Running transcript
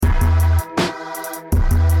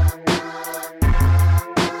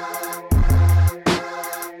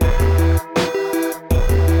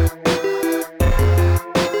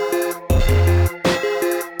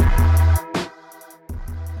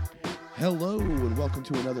and welcome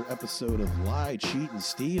to another episode of Lie, Cheat, and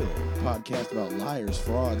Steal, a podcast about liars,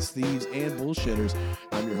 frauds, thieves, and bullshitters.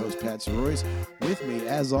 I'm your host, Pat Royce. With me,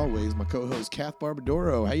 as always, my co-host, Kath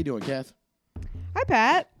Barbadoro. How you doing, Kath? Hi,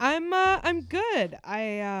 Pat. I'm good.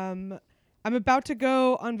 I'm about to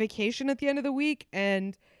go on vacation at the end of the week,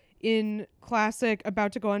 and in classic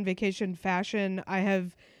about to go on vacation fashion, I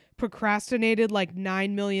have procrastinated like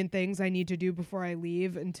 9 million things I need to do before I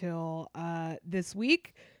leave until this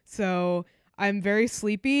week. So I'm very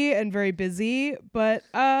sleepy and very busy, but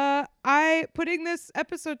putting this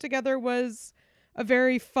episode together was a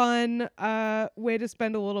very fun way to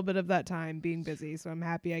spend a little bit of that time being busy. So I'm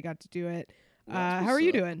happy I got to do it. How are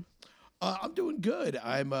you doing? I'm doing good.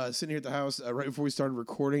 I'm sitting here at the house right before we started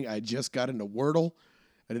recording. I just got into Wordle.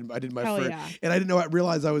 I did my first, and I didn't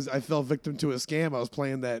realize I fell victim to a scam. I was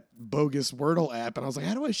playing that bogus Wordle app, and I was like,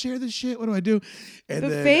 "How do I share this shit? What do I do?" And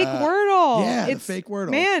the fake Wordle, the fake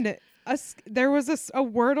Wordle. Man, there was a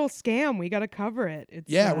Wordle scam. We got to cover it.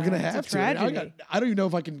 We're gonna have to. I don't even know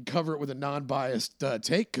if I can cover it with a non-biased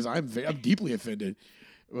take because I'm deeply offended.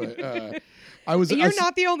 But, You're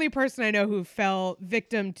not the only person I know who fell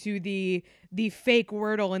victim to the fake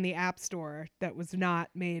Wordle in the App Store that was not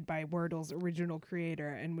made by Wordle's original creator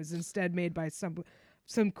and was instead made by some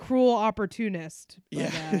cruel opportunist.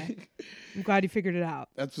 But, I'm glad you figured it out.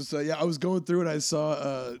 That's what's I was going through and I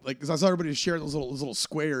saw because I saw everybody sharing those little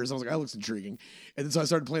squares. I was like, that looks intriguing. And then so I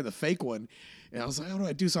started playing the fake one, and I was like, how do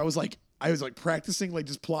I do? So I was like practicing, like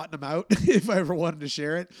just plotting them out if I ever wanted to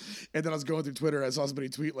share it. And then I was going through Twitter. And I saw somebody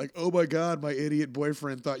tweet like, "Oh my God, my idiot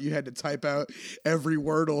boyfriend thought you had to type out every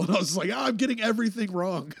Wordle." And I was like, I'm getting everything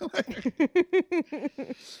wrong.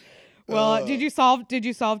 Well, did you solve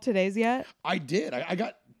today's yet? I did. I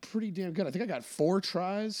got pretty damn good. I think I got 4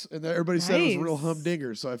 tries, and everybody said it was a real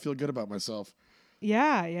humdinger. So I feel good about myself.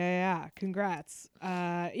 Yeah. Congrats.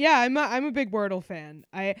 I'm a big Wordle fan.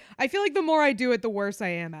 I feel like the more I do it, the worse I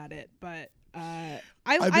am at it. But I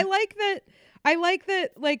like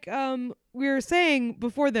that. Like we were saying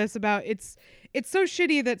before this about it's so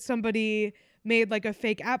shitty that somebody made like a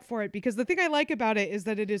fake app for it, because the thing I like about it is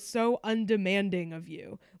that it is so undemanding of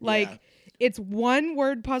you. Like it's one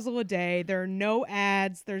word puzzle a day. There are no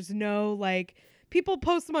ads. There's no like people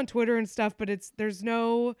post them on Twitter and stuff, but there's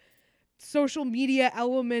no social media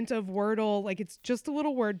element of Wordle. Like it's just a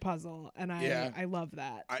little word puzzle, and I love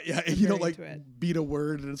that. You don't like beat a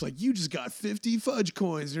word and it's like you just got 50 fudge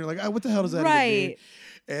coins and you're like, what the hell does that even mean?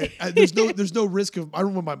 And there's no risk of. I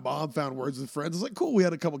remember when my mom found words with friends. It's like, cool, we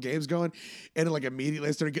had a couple games going, and then like immediately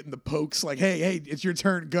I started getting the pokes like, hey, it's your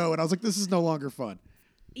turn, go. And I was like, this is no longer fun.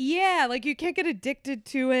 Yeah, like you can't get addicted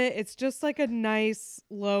to it. It's just like a nice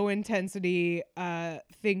low intensity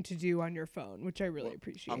thing to do on your phone, which I really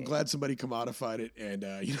appreciate. I'm glad somebody commodified it and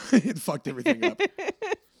it fucked everything up.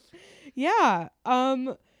 Yeah.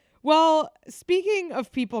 Well, speaking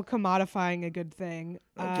of people commodifying a good thing,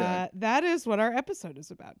 that is what our episode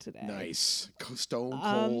is about today. Nice. Stone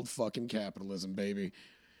cold fucking capitalism, baby.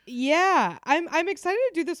 Yeah. I'm excited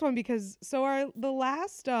to do this one because the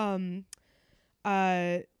last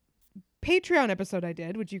Patreon episode I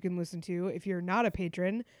did, which you can listen to if you're not a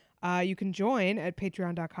patron, you can join at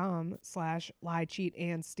patreon.com/lie, cheat,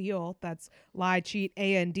 and steal. That's lie, cheat,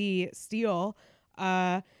 and steal.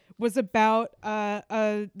 Was about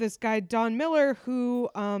this guy Don Miller who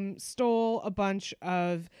stole a bunch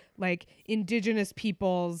of like indigenous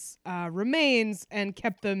people's remains and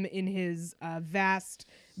kept them in his vast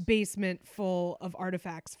basement full of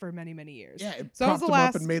artifacts for many, many years. Yeah, it propped him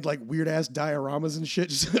up and made like weird ass dioramas and shit.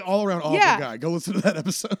 Just all around awful guy. Go listen to that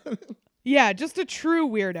episode. Yeah, just a true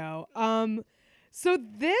weirdo. So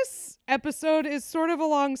this episode is sort of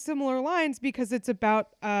along similar lines because it's about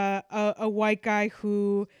a white guy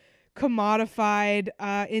who commodified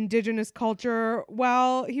indigenous culture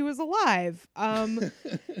while he was alive.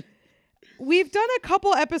 We've done a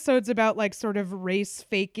couple episodes about like sort of race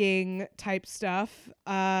faking type stuff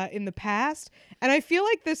in the past, and I feel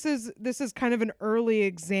like this is kind of an early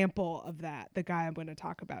example of that. The guy I'm going to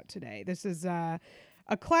talk about today. This is a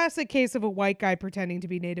classic case of a white guy pretending to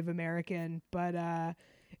be Native American, but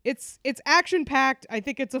it's action packed. I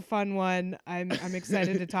think it's a fun one. I'm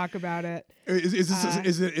excited to talk about it. Is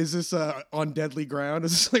this on deadly ground?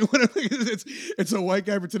 Is this like it's a white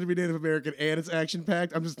guy pretending to be Native American and it's action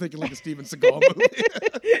packed? I'm just thinking like a Steven Seagal movie.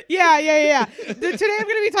 Yeah. Today I'm going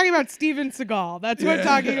to be talking about Steven Seagal. That's what I'm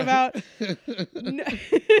talking about.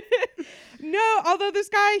 No, although this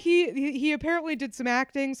guy, he apparently did some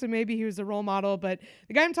acting, so maybe he was a role model. But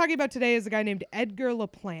the guy I'm talking about today is a guy named Edgar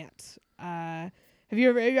LaPlante. Have you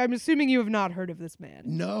ever? I'm assuming you have not heard of this man.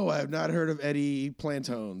 No, I have not heard of Eddie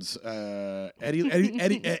Plantones. Eddie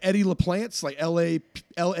LaPlante, like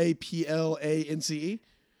LAPLANCE.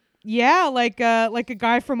 Yeah, like a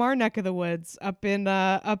guy from our neck of the woods, up in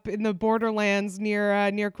the borderlands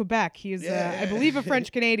near Quebec. He's I believe a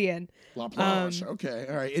French Canadian. LaPlante. Okay,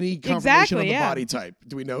 all right. Any confirmation on the body type?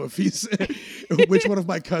 Do we know if he's which one of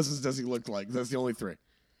my cousins does he look like? That's the only three.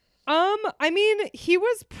 I mean, he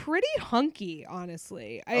was pretty hunky,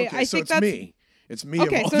 honestly. I think it's me. It's me.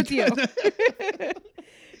 Okay, so it's you.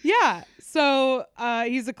 Yeah. So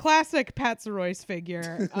he's a classic Pat Royce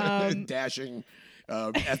figure. Dashing.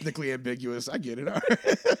 Ethnically ambiguous. I get it.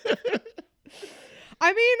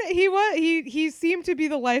 I mean, he seemed to be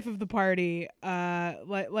the life of the party,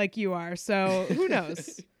 like you are. So who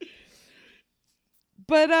knows?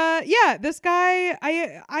 But yeah, this guy,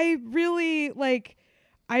 I really like.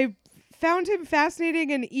 I found him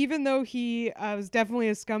fascinating, and even though he was definitely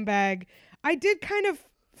a scumbag, I did kind of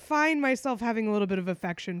find myself having a little bit of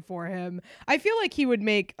affection for him. I feel like he would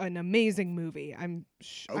make an amazing movie. I'm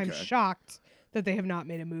shocked that they have not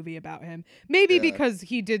made a movie about him. Maybe because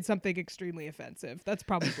he did something extremely offensive. That's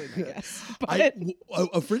probably my guess. But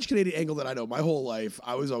a French Canadian angle that I know my whole life,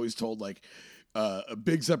 I was always told like a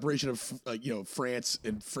big separation of France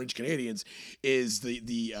and French Canadians is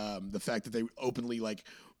the fact that they openly like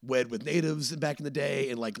wed with natives back in the day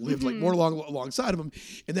and like lived like more alongside of them,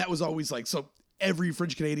 and that was always like so. Every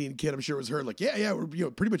French Canadian kid, I'm sure, was heard like, yeah, we're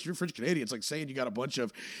pretty much you're French Canadians, like saying you got a bunch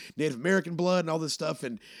of Native American blood and all this stuff.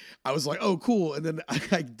 And I was like, oh, cool. And then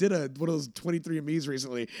I did one of those 23andMe's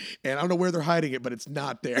recently, and I don't know where they're hiding it, but it's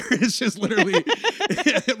not there. It's just literally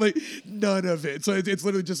like none of it. So it's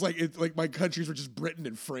literally just like my countries were just Britain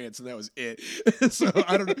and France, and that was it. So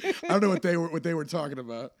I don't know what they were talking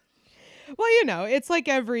about. Well, it's like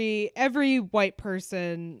every white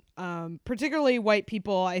person, particularly white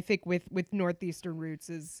people, I think with Northeastern roots,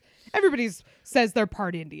 is everybody says they're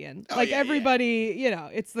part Indian. Everybody,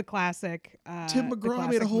 it's the classic. Tim McGraw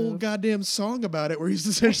made a whole goddamn song about it where he's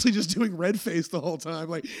essentially just doing red face the whole time.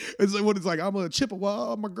 Like it's like what it's like. I'm a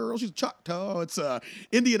Chippewa, my girl, she's Choctaw. It's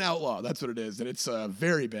Indian outlaw. That's what it is, and it's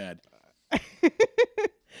very bad.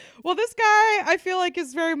 Well, this guy, I feel like,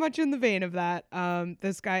 is very much in the vein of that.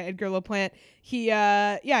 This guy, Edgar LaPlante,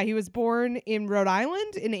 he was born in Rhode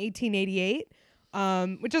Island in 1888,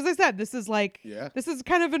 which, as I said, this is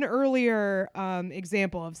kind of an earlier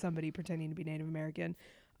example of somebody pretending to be Native American.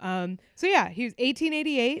 So yeah, he was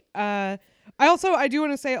 1888. I do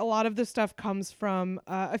want to say a lot of this stuff comes from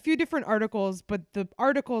a few different articles, but the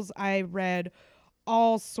articles I read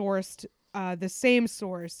all sourced the same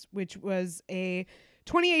source, which was a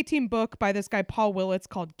 2018 book by this guy Paul Willits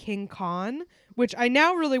called King Khan, which I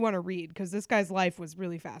now really want to read because this guy's life was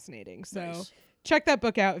really fascinating. So check that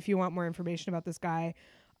book out if you want more information about this guy.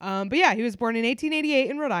 But yeah, he was born in 1888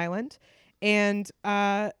 in Rhode Island, and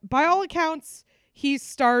by all accounts, he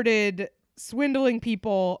started swindling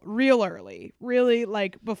people real early, really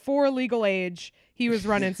like before legal age. He was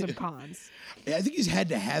running some cons. Yeah, I think he's had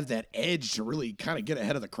to have that edge to really kind of get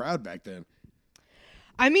ahead of the crowd back then.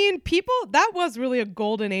 I mean, that was really a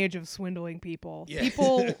golden age of swindling people. Yeah.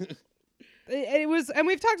 People, it was, and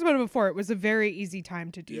we've talked about it before, it was a very easy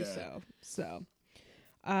time to do so. So,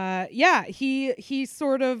 he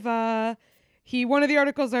sort of, one of the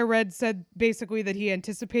articles I read said basically that he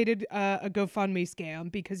anticipated a GoFundMe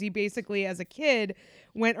scam because he basically, as a kid,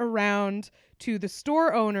 went around to the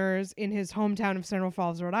store owners in his hometown of Central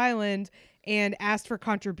Falls, Rhode Island, and asked for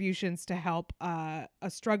contributions to help a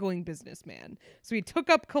struggling businessman. So he took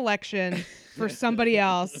up collection for somebody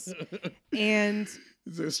else, and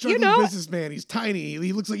he's a struggling businessman. He's tiny.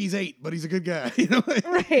 He looks like he's 8, but he's a good guy.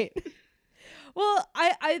 Right. Well,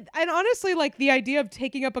 I honestly like the idea of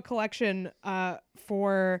taking up a collection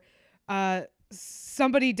for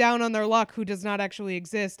somebody down on their luck who does not actually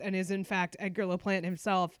exist and is in fact Edgar LaPlante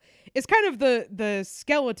himself is kind of the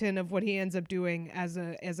skeleton of what he ends up doing as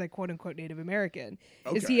a quote unquote Native American.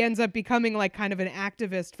 Okay. Is he ends up becoming like kind of an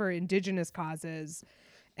activist for indigenous causes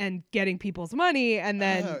and getting people's money and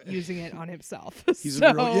then using it on himself. He's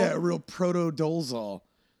a real proto Dolezal.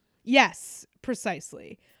 Yes,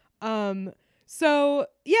 precisely. So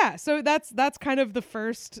that's kind of the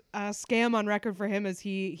first scam on record for him, as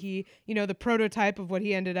he the prototype of what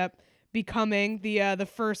he ended up becoming, the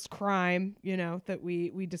first crime that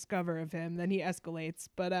we discover of him. Then he escalates,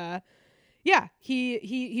 but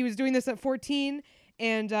he was doing this at 14,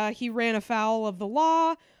 and he ran afoul of the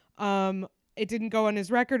law. It didn't go on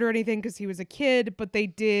his record or anything because he was a kid, but they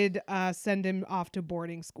did send him off to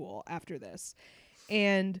boarding school after this,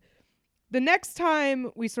 and the next time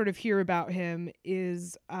we sort of hear about him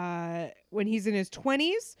is when he's in his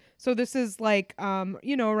 20s. So this is like, around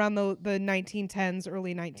the 1910s,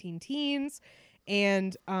 early 19 teens.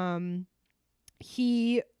 And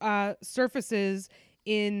he surfaces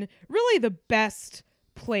in really the best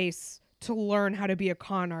place to learn how to be a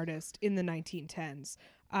con artist in the 1910s.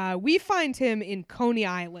 We find him in Coney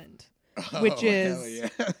Island, which is,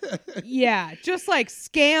 just like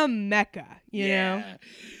scam mecca, you know?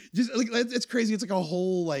 Just like it's crazy. It's like a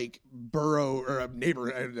whole like borough or a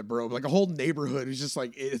neighborhood, like a whole neighborhood is just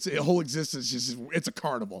like it's a whole existence. It's a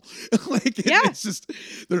carnival. It's just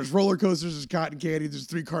there's roller coasters, there's cotton candy, there's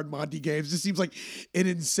 3-card Monte games. It just seems like an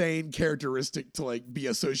insane characteristic to like be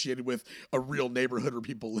associated with a real neighborhood where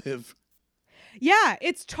people live. Yeah,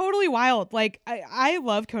 it's totally wild. Like, I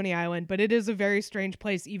love Coney Island, but it is a very strange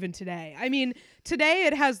place even today. I mean, today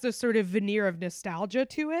it has this sort of veneer of nostalgia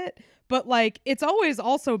to it, but like, it's always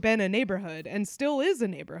also been a neighborhood and still is a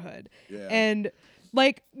neighborhood. Yeah. And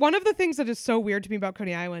like, one of the things that is so weird to me about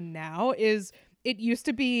Coney Island now is it used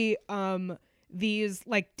to be these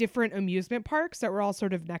like different amusement parks that were all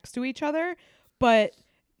sort of next to each other. But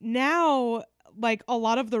now, like a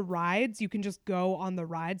lot of the rides, you can just go on the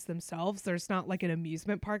rides themselves. There's not like an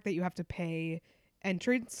amusement park that you have to pay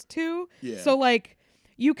entrance to. Yeah. So like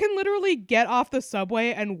you can literally get off the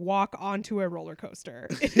subway and walk onto a roller coaster.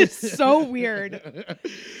 It's so weird.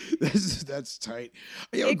 That's tight.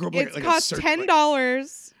 It costs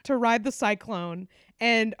 $10 to ride the Cyclone.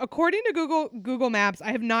 And according to Google Maps,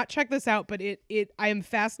 I have not checked this out, but I am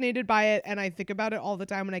fascinated by it, and I think about it all the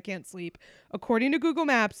time when I can't sleep. According to Google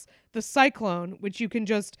Maps, the Cyclone, which you can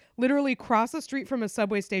just literally cross the street from a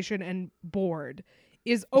subway station and board,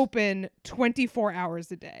 is open 24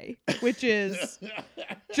 hours a day, which is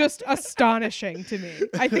just astonishing to me.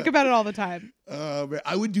 I think about it all the time. Man,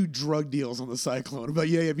 I would do drug deals on the Cyclone. But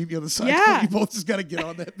meet me on the Cyclone. Yeah. You both just got to get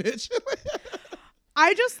on that bitch.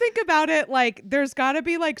 I just think about it like there's got to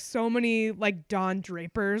be like so many like Don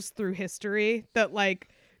Drapers through history that like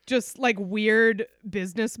just like weird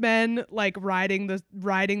businessmen like riding the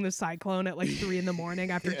Cyclone at like 3 a.m.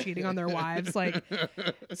 after cheating on their wives, like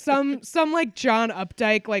some like John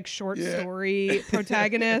Updike like short story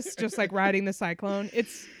protagonist just like riding the Cyclone.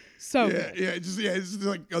 It's so good. It's just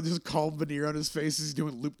like just calm veneer on his face. He's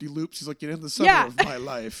doing loop-de-loops. He's like, in the summer of my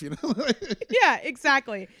life, you know? Yeah,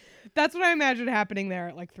 exactly. That's what I imagine happening there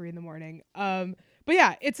at like 3 a.m. But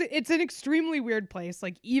yeah, it's an extremely weird place.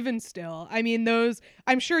 Like even still, I mean,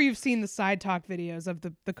 I'm sure you've seen the side talk videos of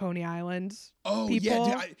the Coney Island. Oh people.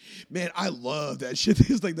 Yeah, dude, I love that shit.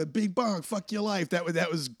 It's like the big bong, fuck your life. That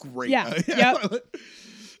was great. Yeah. Yep.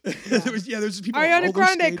 There's people. Ariana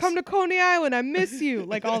Grande, come to Coney Island. I miss you.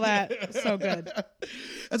 Like all that. So good.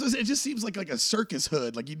 It just seems like a circus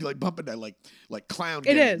hood. Like you'd be like bumping that like clown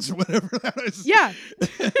it gangs is. Or whatever. That is. Yeah.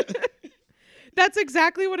 That's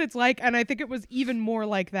exactly what it's like, and I think it was even more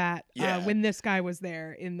like that when this guy was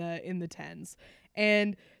there in the 10s.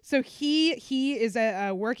 And so he is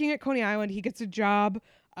working at Coney Island. He gets a job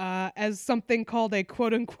as something called a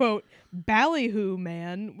quote unquote ballyhoo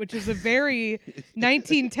man, which is a very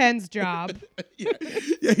 1910s job. He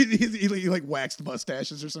like waxed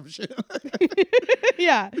mustaches or some shit.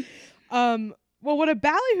 Yeah. Well, what a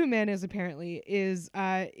ballyhoo man is apparently is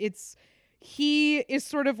he is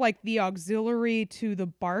sort of like the auxiliary to the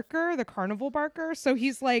barker, the carnival barker. So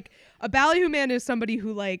he's like a ballyhoo man is somebody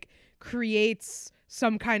who like creates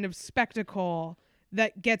some kind of spectacle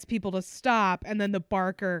that gets people to stop, and then the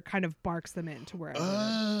barker kind of barks them into wherever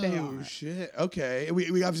they are. Oh shit! Okay,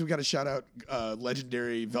 we obviously got to shout out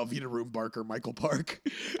legendary Velveeta Room barker Michael Park.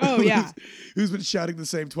 Oh yeah, who's been shouting the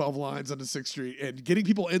same 12 lines on the 6th Street and getting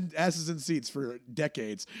people asses in seats for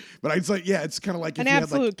decades. But it's like, it's kind of like an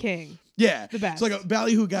absolute king. Yeah, the best. So like a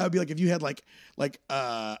ballyhoo guy would be like if you had like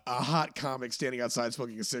a hot comic standing outside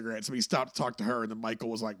smoking a cigarette. Somebody stopped to talk to her, and then Michael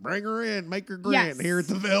was like, "Bring her in, make her grin here at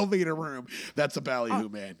the Velveeta Room." That's a ballyhoo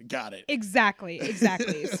man. Got it. Exactly.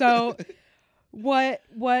 So what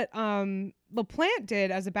LaPlante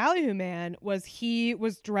did as a ballyhoo man was he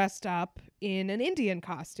was dressed up in an Indian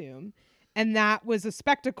costume. And that was a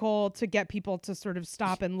spectacle to get people to sort of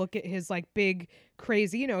stop and look at his like big,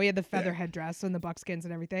 crazy, he had the feather headdress and the buckskins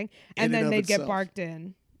and everything. And then they'd get barked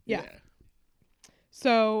in. Yeah.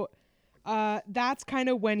 So that's kind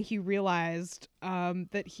of when he realized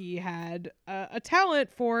that he had a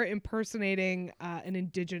talent for impersonating an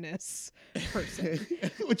indigenous person.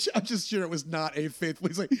 Which I'm just sure it was not a faithful.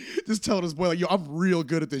 He's like, just telling his boy, like, yo, I'm real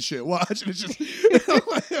good at this shit. Watch. And it's just,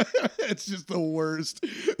 it's just the worst,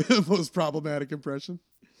 most problematic impression.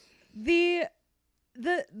 The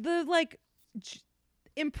like,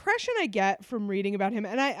 impression I get from reading about him,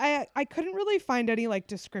 and I couldn't really find any like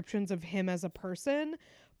descriptions of him as a person,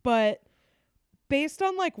 but based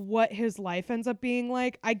on like what his life ends up being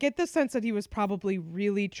like, I get the sense that he was probably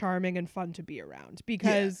really charming and fun to be around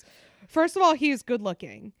because first of all, he's good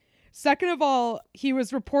looking. Second of all, he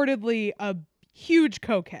was reportedly a huge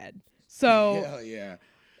cokehead. So hell yeah.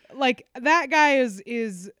 Like that guy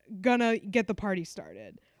is gonna get the party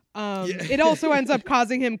started. It also ends up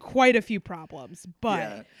causing him quite a few problems,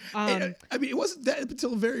 but I mean, it wasn't that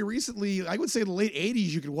until very recently. I would say in the late '80s,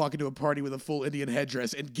 you could walk into a party with a full Indian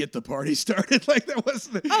headdress and get the party started. Like that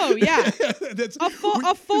wasn't. Oh yeah, that's a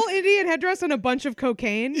full Indian headdress and a bunch of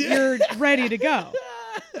cocaine. You're ready to go.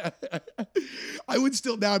 I would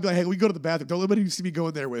still now I'd be like, hey, we go to the bathroom. Don't let anybody see me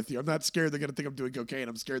going there with you. I'm not scared they're gonna think I'm doing cocaine.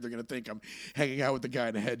 I'm scared they're gonna think I'm hanging out with the guy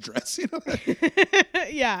in a headdress. You know?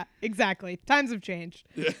 Yeah, exactly. Times have changed.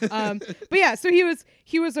 But yeah, so he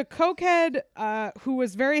was a cokehead who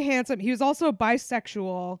was very handsome. He was also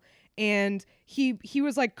bisexual, and he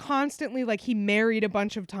was like constantly like he married a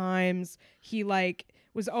bunch of times. He like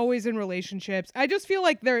was always in relationships. I just feel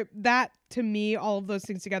like that to me, all of those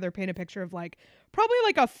things together paint a picture of like probably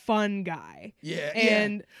like a fun guy. Yeah.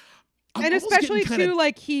 And especially too,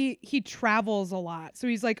 like he travels a lot. So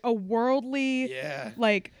he's like a worldly,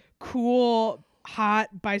 like cool, hot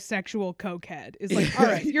bisexual cokehead is like, all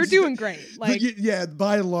right, you're doing great. Like, yeah,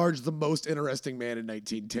 by and large, the most interesting man in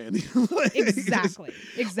 1910. Like, exactly.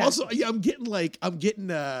 Also, yeah, I'm getting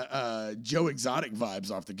Joe Exotic vibes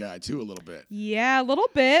off the guy too a little bit. Yeah, a little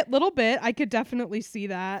bit. I could definitely see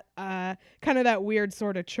that. Kind of that weird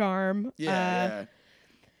sort of charm. Yeah.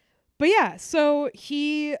 But yeah, so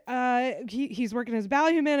he's working as a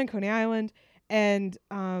ballyhoo man in Coney Island, and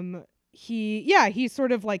he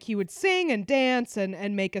sort of like he would sing and dance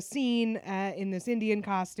and make a scene in this Indian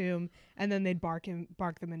costume, and then they'd bark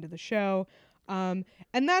them into the show. And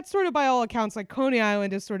that's sort of by all accounts like Coney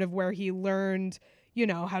Island is sort of where he learned, you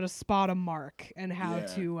know, how to spot a mark and how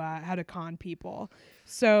to con people.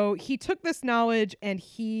 So he took this knowledge and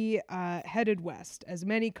he headed west. As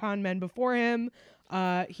many con men before him,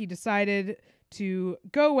 he decided to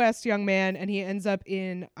go west, young man, and he ends up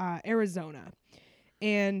in Arizona.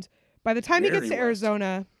 And by the time he gets to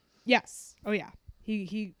Arizona, yes, oh yeah,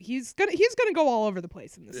 he's gonna go all over the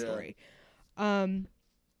place in this story.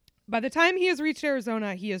 By the time he has reached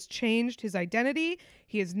Arizona, he has changed his identity.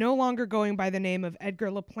 He is no longer going by the name of Edgar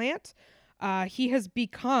LaPlante. He has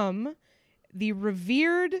become the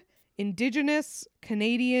revered Indigenous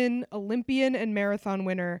Canadian Olympian and marathon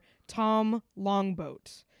winner Tom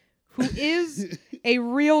Longboat, who is a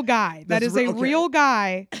real guy. That is a real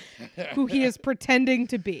guy who he is pretending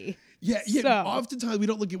to be. Yeah. So, oftentimes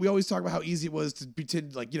we always talk about how easy it was to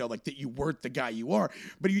pretend like, you know, like that you weren't the guy you are,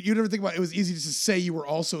 but you never think about it was easy to say you were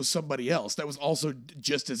also somebody else. That was also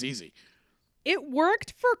just as easy. It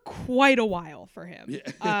worked for quite a while for him.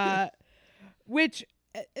 Yeah. Which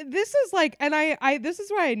this is like, and I this is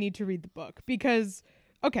why I need to read the book because,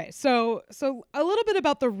 okay, so a little bit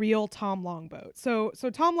about the real Tom Longboat. So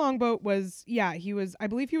Tom Longboat was, I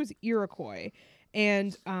believe he was Iroquois,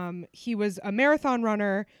 and he was a marathon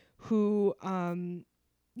runner who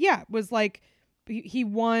was like, he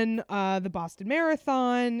won the Boston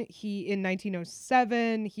Marathon. In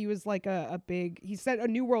 1907, he was like he set a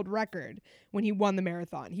new world record when he won the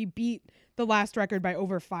marathon. He beat the last record by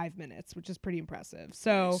over 5 minutes, which is pretty impressive.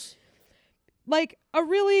 So nice. Like a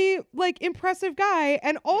really like impressive guy.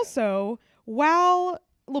 And also, while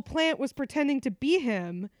LaPlante was pretending to be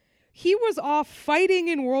him, he was off fighting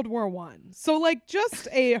in World War I. So like just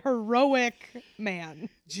a heroic man.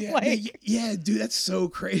 Yeah, dude, that's so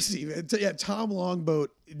crazy, man. Yeah, Tom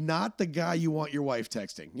Longboat, not the guy you want your wife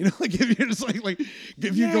texting. You know, like if you're just like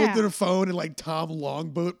if you go through the phone and like Tom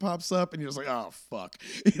Longboat pops up and you're just like, oh fuck.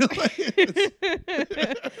 You know,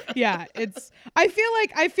 yeah, it's I feel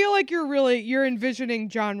like you're envisioning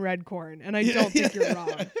John Redcorn, and I don't think you're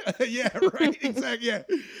wrong. Yeah, right. Exactly.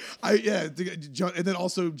 Yeah. John, and then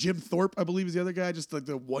also Jim Thorpe, I believe, is the other guy, just like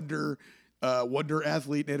the wonder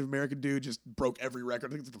athlete, Native American dude, just broke every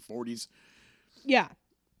record. I think it's the 40s. Yeah.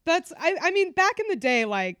 That's, I mean, back in the day,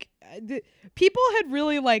 like, people had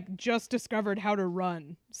really, like, just discovered how to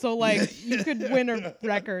run. So, like, you could win a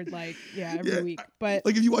record, like, every week. But,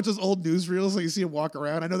 like, if you watch those old newsreels, like, you see them walk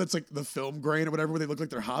around, I know that's, like, the film grain or whatever, where they look like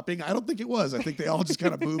they're hopping. I don't think it was. I think they all just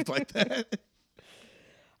kind of moved like that.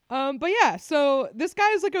 But yeah, so this guy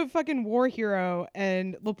is like a fucking war hero,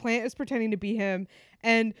 and LaPlante is pretending to be him.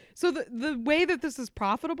 And so the way that this is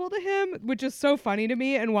profitable to him, which is so funny to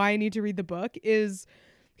me and why I need to read the book, is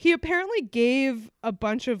he apparently gave a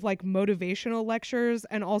bunch of like motivational lectures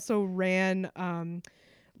and also ran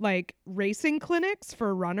like racing clinics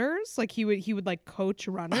for runners. Like he would like coach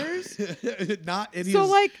runners. Not and so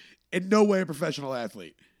like in no way a professional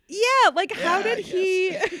athlete. Yeah, like how did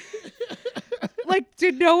he like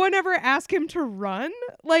did no one ever ask him to run?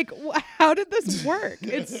 Like how did this work?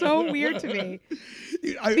 It's so weird to me.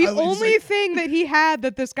 The only thing that he had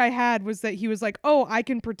that this guy had was that he was like, "Oh, I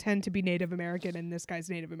can pretend to be Native American and this guy's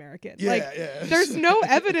Native American." Yeah, like yeah. There's no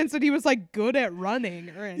evidence that he was like good at running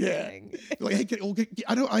or anything. Yeah. Like, hey,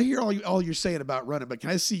 I hear all you're saying about running, but can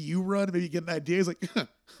I see you run? Maybe get an idea. He's like,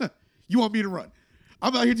 you want me to run?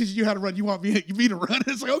 I'm out here teaching you how to run. You want me to run?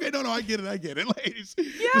 It's like, okay, no, I get it. Like, he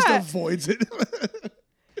just avoids it.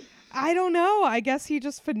 I don't know. I guess he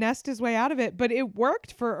just finessed his way out of it, but it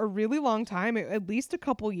worked for a really long time, at least a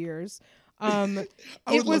couple years. I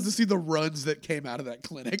would love to see the runs that came out of that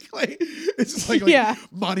clinic. Like, it's just like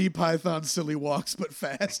Monty Python silly walks, but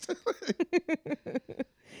fast.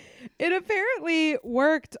 It apparently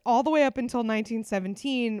worked all the way up until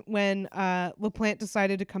 1917 when LaPlante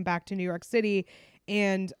decided to come back to New York City,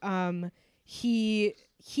 and he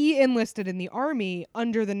enlisted in the army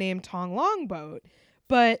under the name Tom Longboat.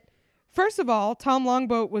 But first of all, Tom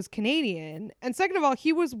Longboat was Canadian, and second of all,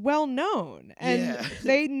 he was well known, and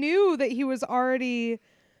they knew that he was already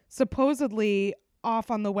supposedly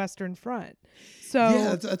off on the Western Front. So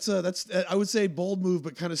yeah, that's I would say bold move,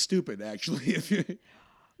 but kind of stupid actually. If you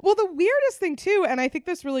Well, the weirdest thing too, and I think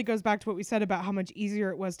this really goes back to what we said about how much easier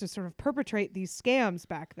it was to sort of perpetrate these scams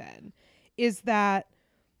back then, is that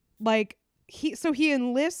like he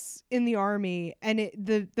enlists in the army, and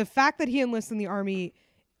the fact that he enlists in the army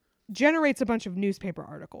generates a bunch of newspaper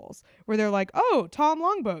articles where they're like, "Oh, Tom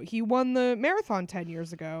Longboat, he won the marathon 10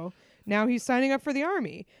 years ago. Now he's signing up for the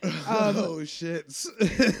army." Oh shit!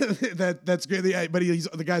 That's great. But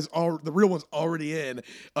the real one's already in.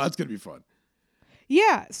 Oh, that's gonna be fun.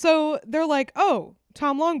 Yeah, so they're like, "Oh,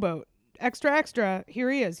 Tom Longboat, extra, here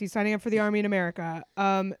he is. He's signing up for the army in America."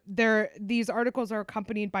 These articles are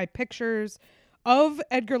accompanied by pictures of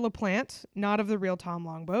Edgar LaPlante, not of the real Tom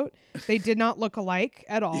Longboat. They did not look alike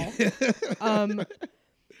at all.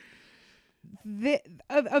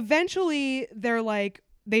 Eventually,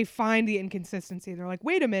 they find the inconsistency. They're like,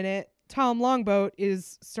 "Wait a minute, Tom Longboat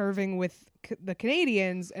is serving with the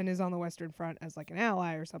Canadians and is on the Western Front as like an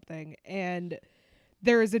ally or something," and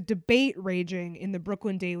there is a debate raging in the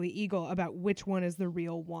Brooklyn Daily Eagle about which one is the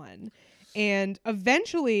real one. And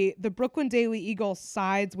eventually, the Brooklyn Daily Eagle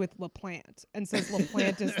sides with LaPlante and says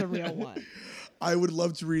LaPlante is the real one. I would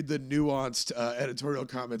love to read the nuanced editorial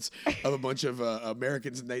comments of a bunch of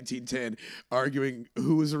Americans in 1910 arguing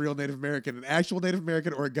who was a real Native American, an actual Native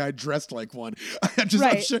American or a guy dressed like one.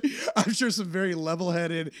 I'm sure some very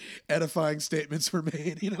level-headed, edifying statements were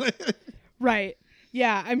made. You know? Right.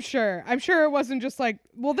 Yeah, I'm sure. It wasn't just like,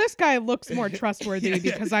 well, this guy looks more trustworthy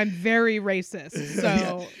because I'm very racist. So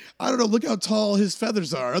yeah. I don't know. Look how tall his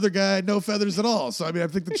feathers are. Other guy, no feathers at all. So I mean, I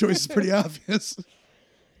think the choice is pretty obvious.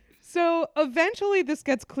 So eventually, this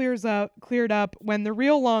gets cleared up when the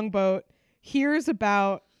real Longboat hears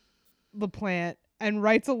about LaPlante and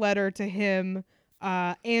writes a letter to him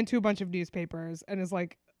and to a bunch of newspapers and is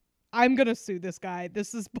like, "I'm gonna sue this guy.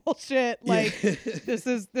 This is bullshit. Like, this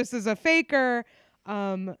is a faker."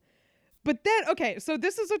 But then, okay, so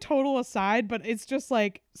this is a total aside, but it's just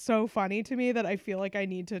like so funny to me that I feel like I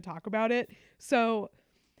need to talk about it. So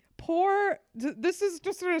this is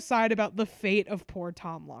just an aside about the fate of poor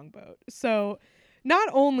Tom Longboat. So not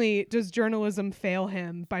only does journalism fail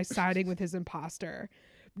him by siding with his imposter,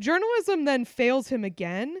 journalism then fails him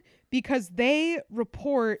again because they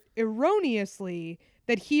report erroneously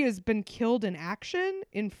that he has been killed in action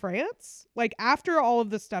in France. Like after all of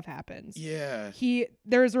this stuff happens. Yeah.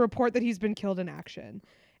 There's a report that he's been killed in action.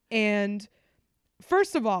 And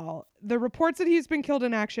first of all, the reports that he's been killed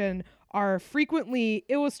in action are frequently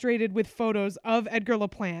illustrated with photos of Edgar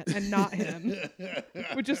LaPlante and not him,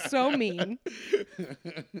 which is so mean.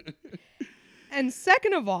 And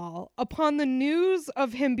second of all, upon the news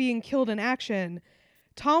of him being killed in action,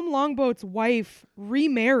 Tom Longboat's wife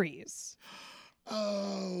remarries.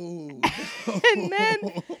 Oh.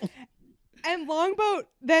 and Longboat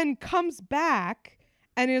then comes back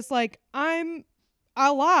and is like, "I'm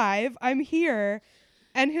alive, I'm here."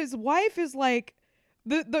 And his wife is like,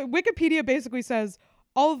 the Wikipedia basically says,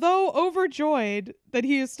 although overjoyed that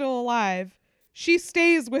he is still alive, she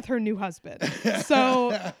stays with her new husband.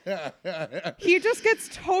 So he just gets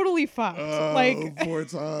totally fucked. Oh, poor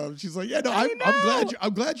Tom. She's like, "Yeah, no,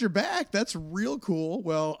 I'm glad you're back. That's real cool.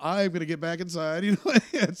 Well, I'm gonna get back inside." You know,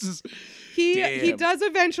 it's just he does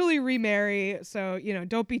eventually remarry. So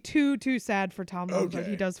don't be too sad for Tom. Okay.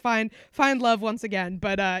 He does find love once again.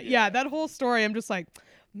 But yeah, that whole story, I'm just like,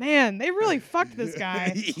 man, they really fucked this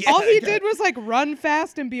guy. Yeah, All he did was like run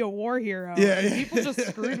fast and be a war hero. Yeah, and yeah. people just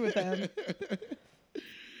screwed with him.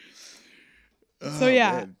 Oh, So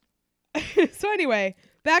yeah. man. So anyway,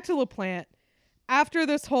 back to LaPlante. After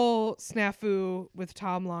this whole snafu with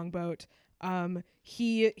Tom Longboat,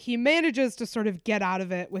 he manages to sort of get out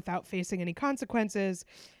of it without facing any consequences.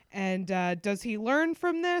 And does he learn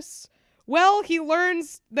from this? Well, he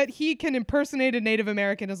learns that he can impersonate a Native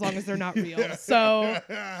American as long as they're not real. So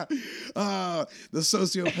the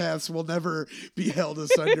sociopaths will never be held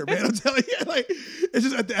asunder, man. I'm telling you, like, it's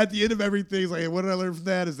just at the end of everything, it's like, what did I learn from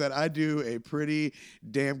that? Is that I do a pretty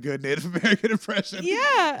damn good Native American impression.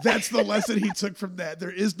 Yeah. That's the lesson he took from that.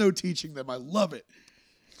 There is no teaching them. I love it.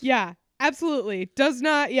 Yeah, absolutely. Does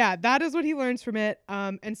not. Yeah, that is what he learns from it.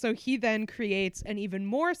 And so he then creates an even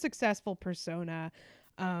more successful persona,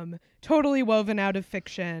 totally woven out of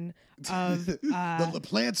fiction of The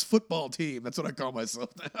LaPlante's football team. That's what I call myself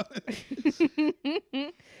now.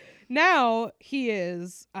 Now he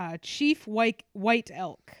is Chief White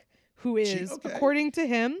Elk, who is, according to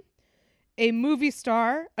him, a movie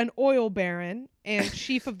star, an oil baron, and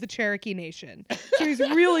chief of the Cherokee Nation. So he's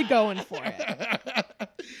really going for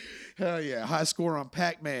it. Hell yeah. High score on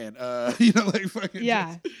Pac-Man. Like fucking.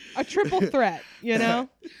 Yeah. A triple threat, you know?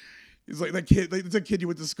 He's like that kid. Like, it's a kid you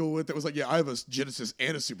went to school with that was like, yeah, I have a Genesis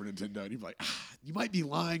and a Super Nintendo. And you're like, you might be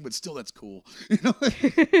lying, but still, that's cool.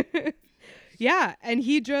 Yeah, and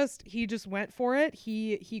he just went for it.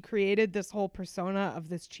 He created this whole persona of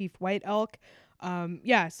this Chief White Elk.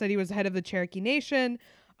 Said he was head of the Cherokee Nation.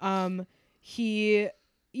 He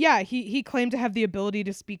claimed to have the ability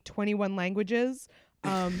to speak 21 languages.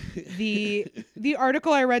 The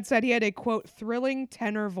article I read said he had a, quote, thrilling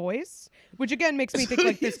tenor voice, which again makes me think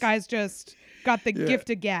like this guy's just got the gift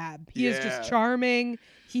of gab. He is just charming.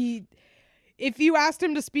 If you asked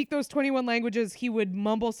him to speak those 21 languages, he would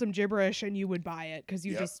mumble some gibberish and you would buy it because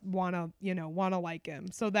you just want to like him.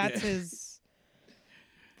 So that's his.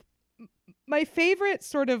 My favorite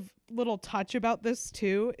sort of little touch about this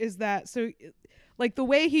too is that, so like the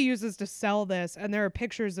way he uses to sell this, and there are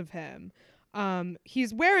pictures of him,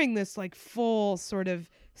 he's wearing this like full sort of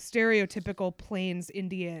stereotypical Plains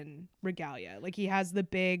Indian regalia. Like he has the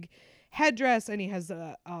big headdress and he has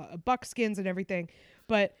a buckskins and everything.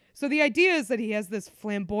 But so the idea is that he has this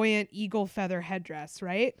flamboyant eagle feather headdress,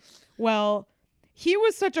 right? Well, he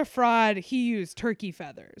was such a fraud, he used turkey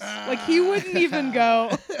feathers. Like he wouldn't even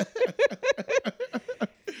go.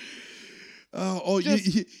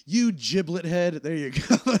 You giblet head. There you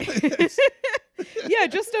go. Yeah,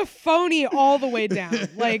 just a phony all the way down.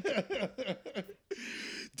 Like,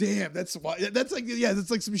 damn, that's why. That's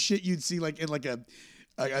like some shit you'd see like in like a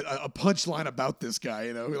punchline about this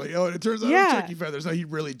guy, like, oh, it turns out it was turkey feathers. No, he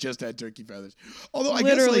really just had turkey feathers. Although I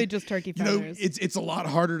literally guess like, just turkey feathers. It's a lot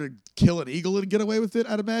harder to kill an eagle and get away with it,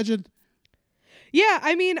 I'd imagine. Yeah,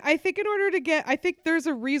 I mean, I think there's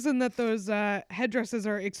a reason that those headdresses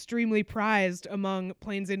are extremely prized among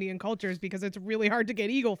Plains Indian cultures because it's really hard to get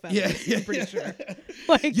eagle feathers. I'm pretty sure.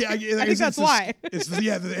 Like, I think that's why. It's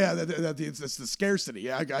the scarcity.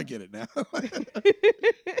 Yeah, I get it now.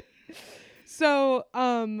 So,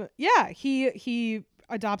 he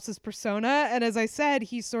adopts this persona, and as I said,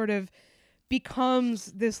 he sort of becomes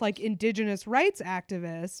this like indigenous rights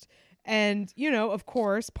activist. And, of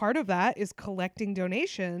course, part of that is collecting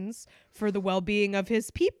donations for the well-being of his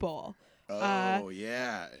people. Oh,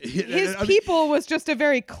 yeah. His people was just a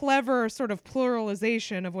very clever sort of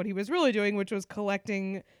pluralization of what he was really doing, which was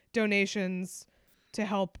collecting donations to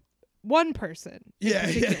help one person. Yeah.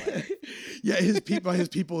 His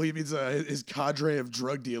people. He means his cadre of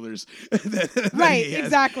drug dealers.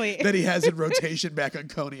 Exactly. That he has in rotation back on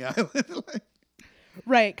Coney Island.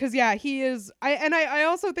 Right, because he is. I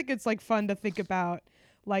also think it's like fun to think about,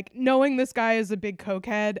 like knowing this guy is a big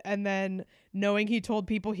cokehead, and then knowing he told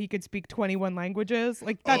people he could speak 21 languages.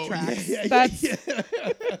 Like that tracks. That's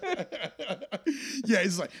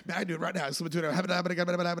he's like, man, I do it right now.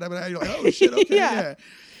 You're like, oh shit, okay, yeah.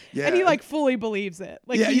 Yeah. And he like fully believes it.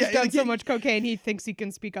 Like he's done so much cocaine, he thinks he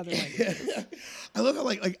can speak other languages. I love how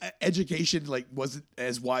like education like wasn't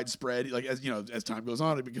as widespread. Like as time goes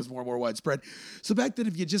on, it becomes more and more widespread. So back then,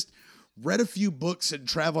 if you just read a few books and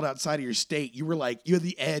traveled outside of your state, you had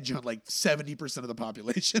the edge on like 70% of the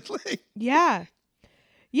population. Like yeah,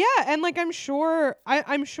 and like I'm sure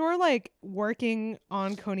like working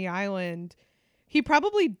on Coney Island, he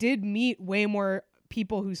probably did meet way more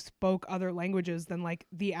people who spoke other languages than like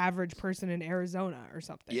the average person in Arizona or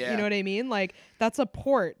something. You know what I mean? Like that's a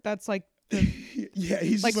port. That's like Yeah,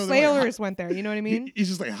 he's like just sailors went there. You know what I mean? He's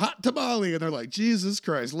just like hot tamale, and they're like, Jesus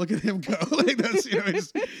Christ, look at him go! Like that's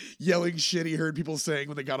just yelling shit he heard people saying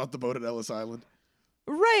when they got off the boat at Ellis Island.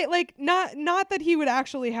 Right, like not that he would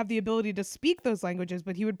actually have the ability to speak those languages,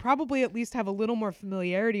 but he would probably at least have a little more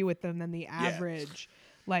familiarity with them than the average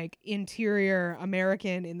like interior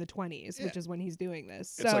American in the 20s, which is when he's doing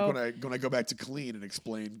this. It's like when I go back to Colleen and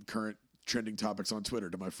explain current trending topics on Twitter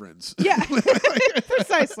to my friends. Yeah.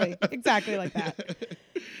 Precisely. Exactly like that.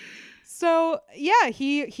 So yeah,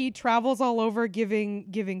 he travels all over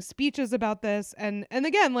giving speeches about this, and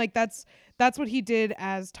again, like that's what he did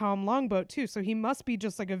as Tom Longboat too. So he must be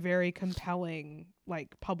just like a very compelling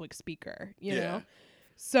like public speaker, you know.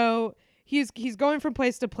 So he's going from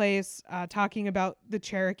place to place, talking about the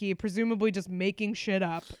Cherokee, presumably just making shit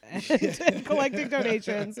up and collecting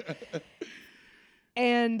donations.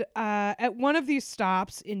 And at one of these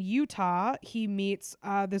stops in Utah, he meets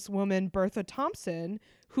this woman, Bertha Thompson,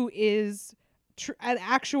 who is an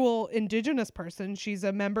actual indigenous person. She's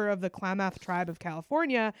a member of the Klamath tribe of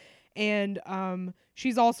California, and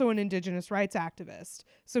she's also an indigenous rights activist.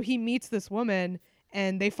 So he meets this woman,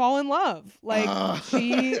 and they fall in love. Like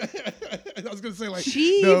she, I was gonna say like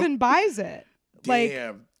she even buys it.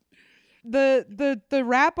 Damn. Like the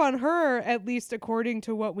rap on her, at least according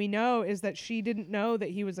to what we know, is that she didn't know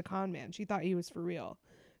that he was a con man. She thought he was for real.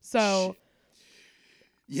 So.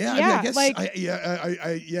 Yeah, I mean, I guess, like,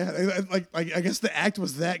 I guess the act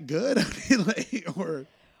was that good. I mean, like, or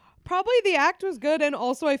probably the act was good, and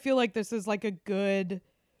also I feel like this is like a good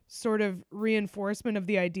sort of reinforcement of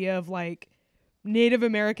the idea of like Native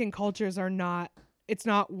American cultures are not. It's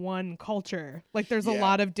not one culture. Like, there's a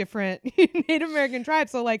lot of different Native American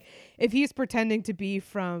tribes. So, like, if he's pretending to be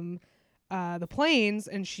from the Plains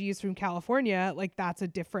and she's from California, like, that's a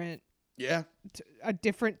different. A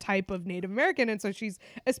different type of Native American. And so she's,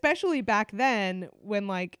 especially back then when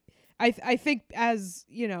like I think, as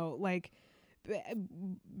you know, like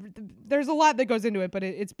there's a lot that goes into it, but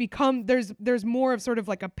it's become there's more of sort of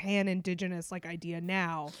like a pan-indigenous like idea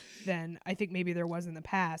now than I think maybe there was in the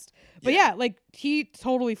past. But like he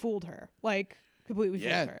totally fooled her, like completely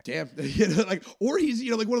fooled her. Damn. You know, like, or he's,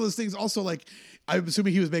 you know, like one of those things also, like I'm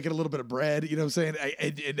assuming he was making a little bit of bread, you know what I'm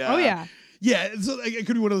saying? Yeah, so like, it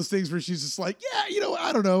could be one of those things where she's just like, yeah, you know,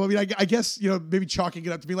 I don't know. I mean, I guess, you know, maybe chalking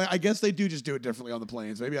it up to be like, I guess they do just do it differently on the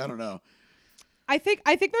Plains. Maybe, I don't know. I think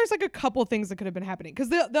there's like a couple things that could have been happening. Because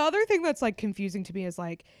the other thing that's like confusing to me is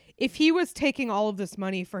like, if he was taking all of this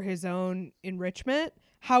money for his own enrichment,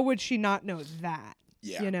 how would she not know that?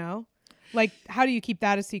 Yeah. You know? Like, how do you keep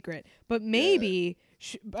that a secret? But maybe,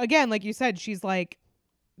 again, like you said, she's like,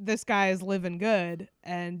 this guy is living good,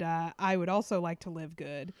 and I would also like to live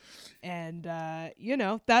good, and you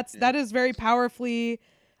know, that is very powerfully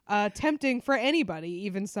tempting for anybody,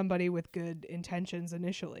 even somebody with good intentions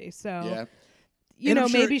initially. So you know,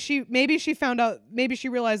 maybe she found out, maybe she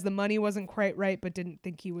realized the money wasn't quite right, but didn't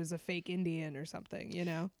think he was a fake Indian or something, you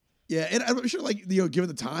know. Yeah, and I'm sure, like, you know, given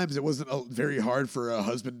the times, it wasn't very hard for a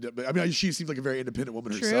husband. I mean, she seemed like a very independent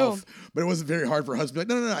woman herself, but it wasn't very hard for a husband.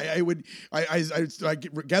 Like, no, I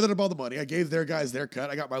gathered up all the money. I gave their guys their cut.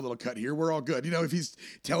 I got my little cut here. We're all good. You know, if he's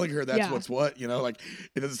telling her that's what's what, you know, like,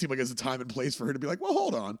 it doesn't seem like there's a time and place for her to be like, well,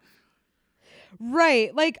 hold on.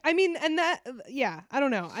 Right. Like, I mean, and that, I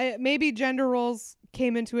don't know. Maybe gender roles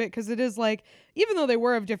came into it, because it is like, even though they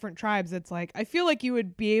were of different tribes, it's like, I feel like you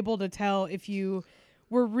would be able to tell if you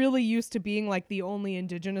were really used to being like the only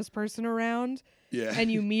indigenous person around,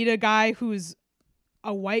 and you meet a guy who's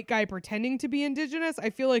a white guy pretending to be indigenous. I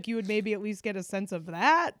feel like you would maybe at least get a sense of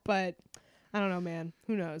that, but I don't know, man.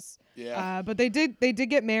 Who knows? But they did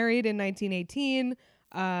get married in 1918.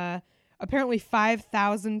 Apparently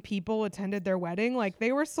 5,000 people attended their wedding. Like,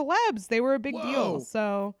 they were celebs. They were a big deal.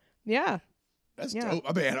 So yeah. That's dope.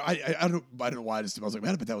 I mean, I don't know why I was like,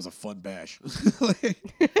 man, but that was a fun bash.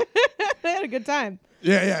 They had a good time.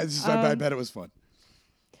 Yeah. It's just, I bet it was fun.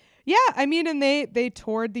 Yeah, I mean, and they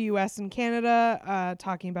toured the U.S. and Canada,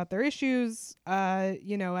 talking about their issues,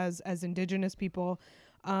 you know, as indigenous people.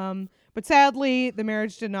 But sadly, the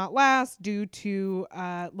marriage did not last due to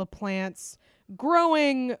LaPlante's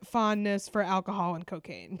growing fondness for alcohol and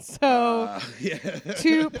cocaine. So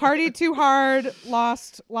partied too hard,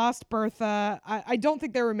 lost Bertha. I don't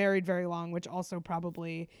think they were married very long, which also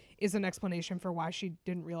probably is an explanation for why she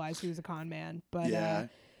didn't realize he was a con man. But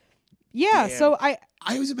so I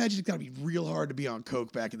always imagine it's gotta be real hard to be on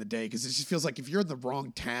coke back in the day, because it just feels like if you're in the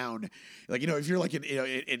wrong town, like, you know, if you're like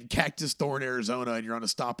in Cactus Thorn, Arizona, and you're on a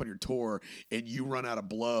stop on your tour and you run out of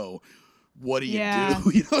blow, what do you Yeah.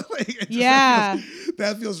 do? You know, like, it just, Yeah.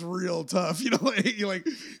 that feels real tough. You know, like, you're like,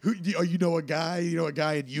 you know a guy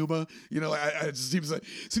in Yuma. You know, it just seems like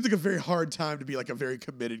a very hard time to be like a very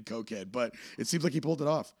committed cokehead, but it seems like he pulled it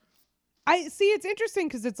off. I see. It's interesting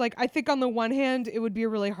because it's like, I think on the one hand, it would be a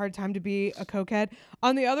really hard time to be a cokehead.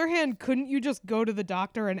 On the other hand, couldn't you just go to the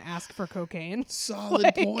doctor and ask for cocaine?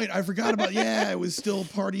 Solid point. I forgot about. Yeah, it was still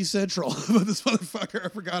Party Central about this motherfucker. I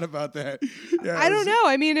forgot about that. Yeah, I don't know.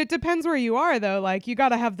 I mean, it depends where you are, though. Like, you got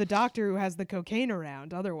to have the doctor who has the cocaine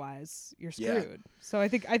around. Otherwise, you're screwed. Yeah. So I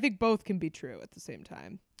think both can be true at the same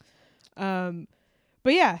time.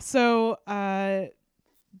 But yeah. So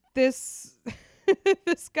this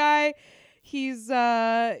this guy,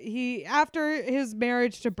 he after his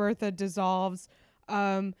marriage to Bertha dissolves,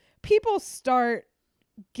 people start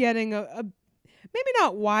getting a maybe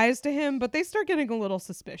not wise to him, but they start getting a little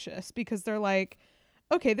suspicious because they're like,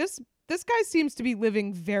 okay, this guy seems to be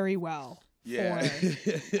living very well for an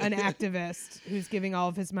activist who's giving all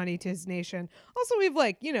of his money to his nation. Also, we've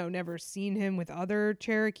never seen him with other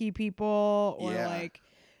Cherokee people or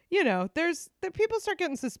the people start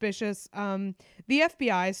getting suspicious. The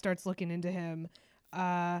FBI starts looking into him.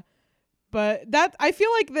 But that I feel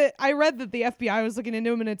like that I read that the FBI was looking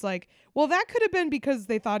into him and it's like, well, that could have been because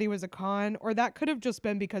they thought he was a con, or that could have just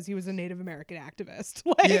been because he was a Native American activist.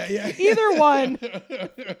 Either one.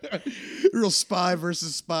 Real spy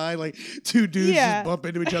versus spy. Like two dudes just bump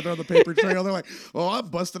into each other on the paper trail. They're like, "Oh, I'm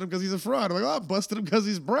busting him because he's a fraud." I'm like, "Oh, I'm busting him because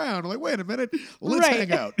he's brown." I'm like, "Wait a minute, let's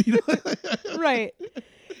hang out." Right.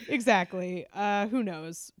 Exactly. Who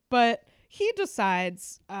knows? But he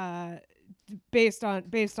decides, based on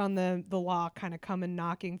the law kind of coming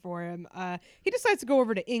knocking for him, he decides to go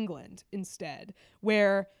over to England instead,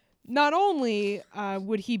 where not only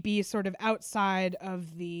would he be sort of outside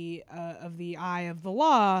of the eye of the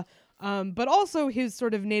law, but also his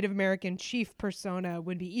sort of Native American chief persona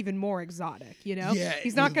would be even more exotic.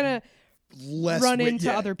 He's not gonna run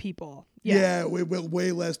into other people.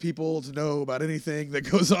 Way less people to know about anything that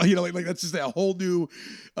goes on. Like that's just a whole new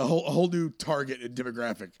target and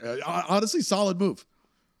demographic. Honestly, solid move.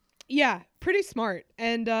 Yeah, pretty smart,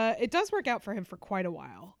 and it does work out for him for quite a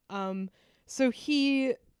while. So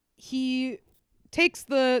he takes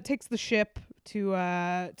the ship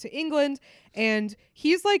to England, and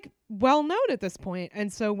he's like well known at this point.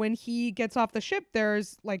 And so when he gets off the ship,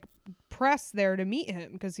 there's like press there to meet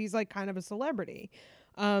him because he's like kind of a celebrity.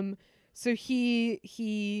 So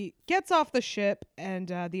he gets off the ship, and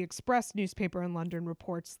the Express newspaper in London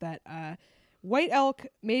reports that White Elk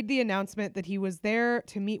made the announcement that he was there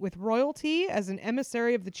to meet with royalty as an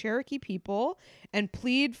emissary of the Cherokee people and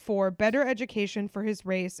plead for better education for his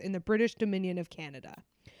race in the British Dominion of Canada.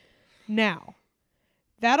 Now,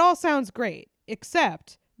 that all sounds great,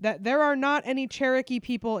 except that there are not any Cherokee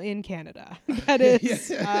people in Canada. That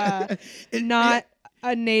is not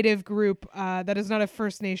a native group. That is not a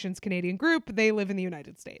First Nations Canadian group. They live in the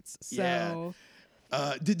United States. So,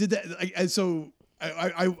 did that? So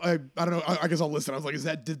I don't know. I guess I'll listen. I was like,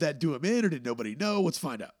 did that do him in, or did nobody know? Let's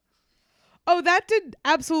find out. Oh, that did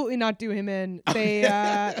absolutely not do him in. They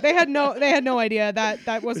had no idea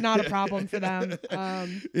that was not a problem for them. I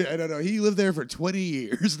don't know. He lived there for 20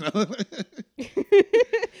 years.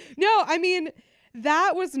 No, I mean,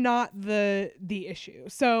 that was not the issue.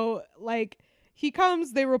 So like he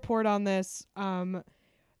comes, they report on this. The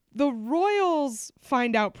royals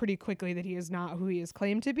find out pretty quickly that he is not who he is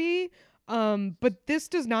claimed to be. But this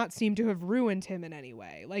does not seem to have ruined him in any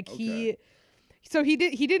way. Like he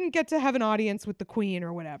didn't get to have an audience with the queen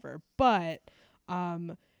or whatever, but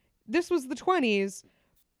this was the 20s.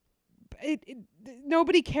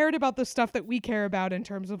 Nobody cared about the stuff that we care about in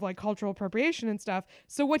terms of like cultural appropriation and stuff.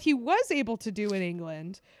 So what he was able to do in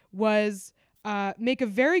England was make a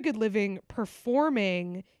very good living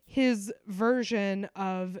performing his version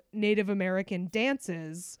of Native American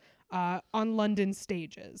dances on London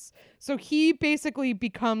stages. So he basically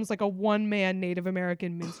becomes like a one-man Native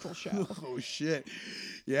American minstrel show. Oh shit.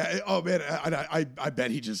 Yeah. Oh man, I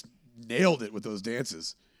bet he just nailed it with those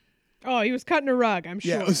dances. Oh, he was cutting a rug, I'm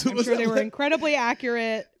sure. I'm sure they were incredibly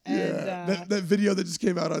accurate. And that video that just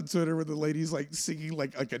came out on Twitter where the lady's like singing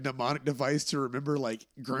like a mnemonic device to remember like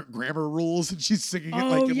grammar rules, and she's singing it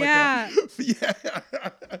like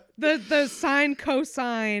the sine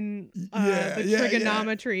cosine the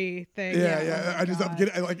trigonometry thing. I'm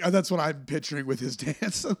getting like that's what I'm picturing with his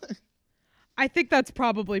dance. I think that's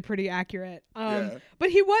probably pretty accurate. But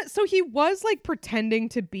he was like pretending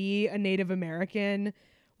to be a Native American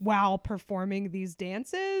while performing these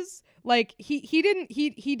dances. Like he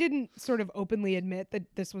didn't sort of openly admit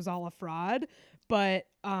that this was all a fraud, but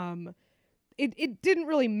it didn't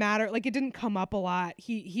really matter. Like, it didn't come up a lot.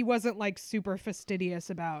 He wasn't like super fastidious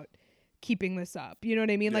about keeping this up. You know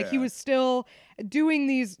what I mean? Like, he was still doing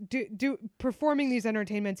these, performing these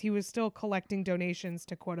entertainments. He was still collecting donations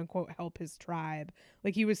to quote unquote help his tribe.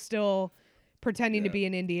 Like, he was still pretending to be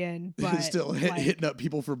an Indian, but still hitting up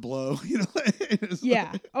people for blow. You know?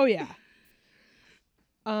 Yeah. Oh yeah.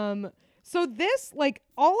 So this, like,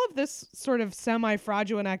 all of this sort of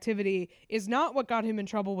semi-fraudulent activity is not what got him in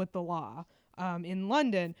trouble with the law in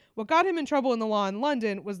London. What got him in trouble in the law in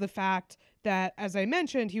London was the fact that, as I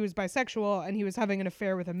mentioned, he was bisexual and he was having an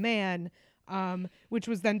affair with a man, which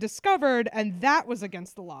was then discovered, and that was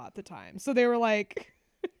against the law at the time. So they were like,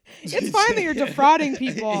 it's fine that you're defrauding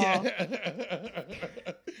people.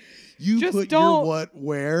 You just put your what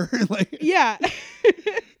where? Like, yeah.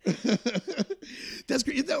 That's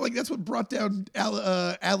great. Isn't that like, that's what brought down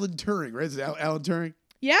Alan Turing, right? Is it Alan Turing?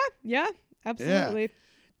 Yeah, absolutely.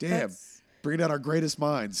 Yeah. Damn. Bringing out our greatest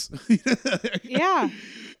minds. Yeah.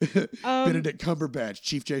 Benedict Cumberbatch,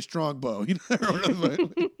 Chief J. Strongbow.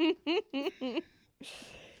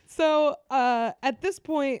 So at this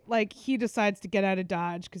point, like, he decides to get out of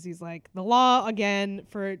Dodge because he's like, the law again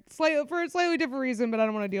for a slightly different reason, but I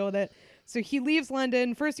don't want to deal with it. So he leaves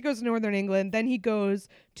London. First he goes to Northern England. Then he goes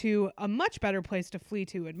to a much better place to flee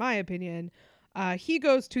to, in my opinion. He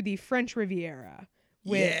goes to the French Riviera.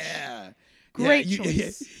 Which, great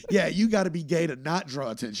choice. Yeah, you got to be gay to not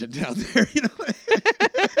draw attention down there. You know.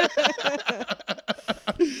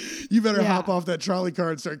 You better hop off that trolley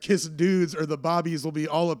car and start kissing dudes, or the bobbies will be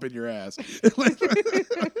all up in your ass.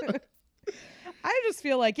 I just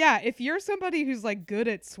feel like, if you're somebody who's like good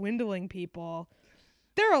at swindling people,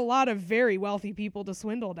 there are a lot of very wealthy people to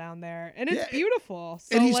swindle down there, and it's beautiful.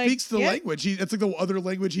 So, and he speaks the language. That's like the other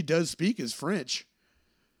language he does speak is French.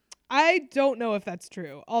 I don't know if that's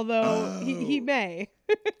true, although he may.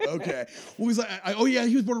 Okay. Well, he's like,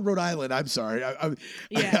 he was born in Rhode Island. I'm sorry. I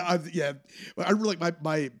really like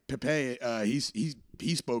my Pepe.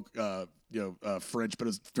 He spoke French, but it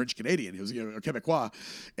was French Canadian. He was a Quebecois,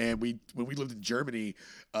 and when we lived in Germany,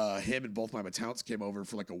 him and both my Matowns came over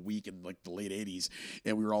for like a week in like the late '80s,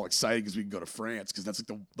 and we were all excited because we could go to France, because that's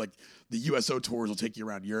the USO tours will take you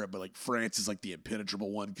around Europe, but like France is like the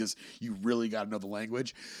impenetrable one because you really got to know the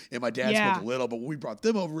language. And my dad spoke a little, but when we brought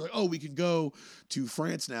them over, we're like, we can go to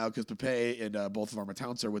France now because Pepe and both of our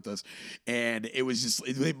Matowns are with us, and it was just,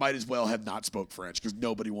 they might as well have not spoke French because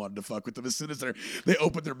nobody wanted to fuck with them. As soon as they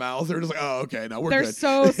opened their mouth, they're just like, oh, okay, now we're good. They're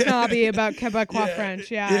so snobby about Quebecois French.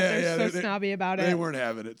 They're so snobby about it. They weren't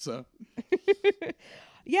having it, so.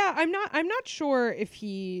 Yeah, I'm not sure if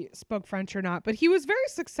he spoke French or not, but he was very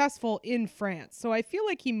successful in France, so I feel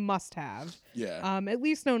like he must have. At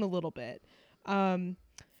least known a little bit.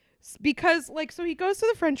 Because so he goes to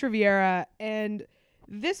the French Riviera, and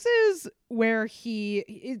this is where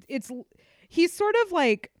he's sort of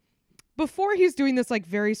like, before he's doing this like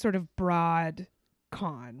very sort of broad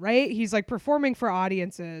con, right? He's like performing for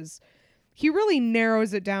audiences. He really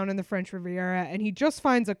narrows it down in the French Riviera, and he just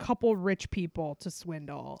finds a couple rich people to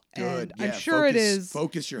swindle. Good. And I'm sure it is.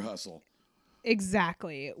 Focus your hustle.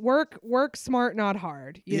 Exactly. Work smart, not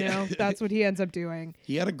hard. You know, that's what he ends up doing.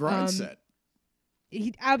 He had a grind set.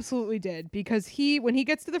 He absolutely did, because when he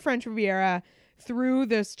gets to the French Riviera, through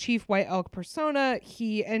this Chief White Elk persona,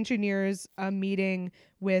 he engineers a meeting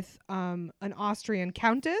with an Austrian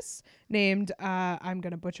countess named, I'm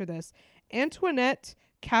going to butcher this, Antoinette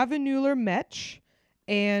Cavenuller-Metsch,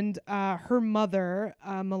 and her mother,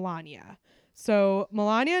 Melania. So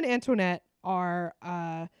Melania and Antoinette are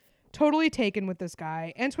totally taken with this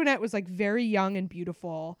guy. Antoinette was like very young and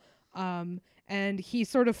beautiful, and he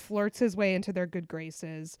sort of flirts his way into their good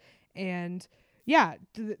graces. And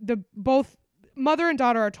the both mother and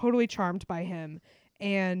daughter are totally charmed by him,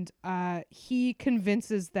 and he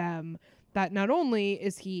convinces them that not only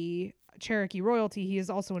is he Cherokee royalty, he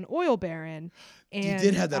is also an oil baron. And he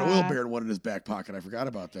did have that oil baron one in his back pocket. I forgot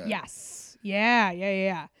about that. Yes.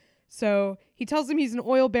 Yeah. So he tells them he's an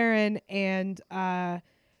oil baron, and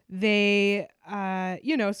they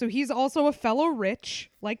so he's also a fellow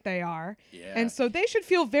rich like they are. Yeah. And so they should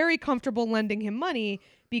feel very comfortable lending him money,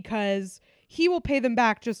 because he will pay them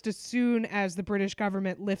back just as soon as the British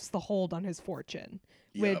government lifts the hold on his fortune.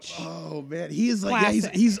 Which, oh man, he is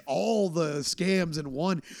like, he's all the scams in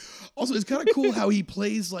one. Also, it's kind of cool how he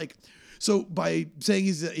plays like, So by saying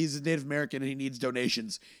he's a Native American and he needs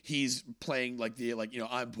donations, he's playing like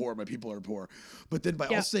I'm poor, my people are poor. But then by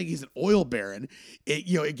also saying he's an oil baron,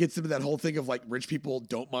 it gets into that whole thing of like rich people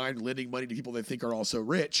don't mind lending money to people they think are also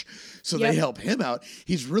rich, so they help him out.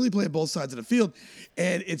 He's really playing both sides of the field,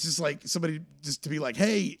 and it's just like somebody just to be like,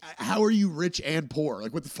 hey, how are you rich and poor?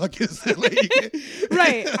 Like, what the fuck is that? Like,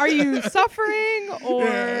 right? Are you suffering or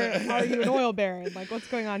are you an oil baron? Like, what's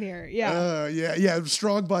going on here? Yeah.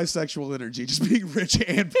 Strong bisexual energy, just being rich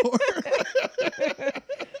and poor.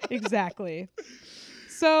 Exactly.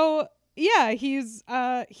 So yeah, he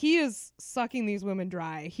is sucking these women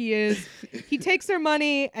dry. He takes their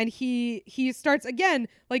money and he starts, again,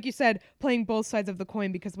 like you said, playing both sides of the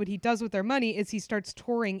coin, because what he does with their money is he starts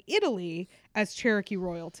touring Italy as Cherokee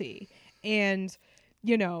royalty, and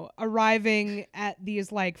arriving at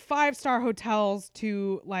these like 5-star hotels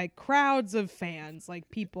to like crowds of fans. Like,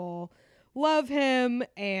 people love him,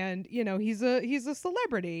 and he's a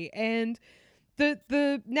celebrity. And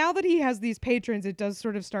the now that he has these patrons, it does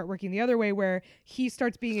sort of start working the other way, where he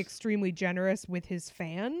starts being extremely generous with his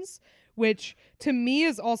fans, which to me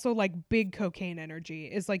is also like big cocaine energy.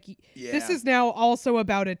 Is like, this is now also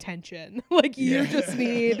about attention. Like, you just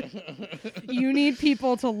need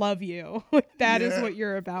people to love you. That is what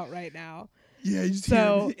you're about right now. Yeah, you just hear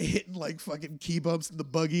him hitting like fucking key bumps in the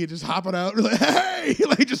buggy and just hopping out, like, hey,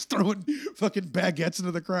 like just throwing fucking baguettes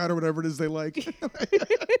into the crowd or whatever it is they like.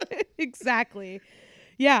 Exactly.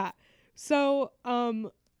 Yeah. So,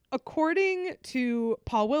 according to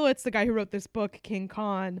Paul Willits, the guy who wrote this book, King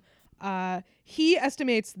Khan, he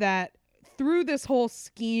estimates that through this whole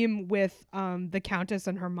scheme with the Countess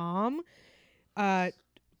and her mom,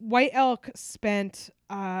 White Elk spent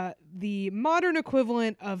the modern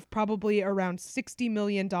equivalent of probably around $60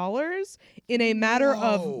 million in a matter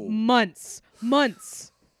of months.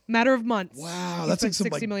 Matter of months. Wow, that's like some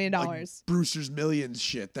 $60 million. Like Brewster's Millions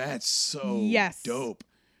shit. That's so dope.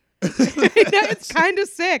 It's kind of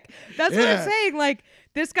sick. That's what I'm saying. Like,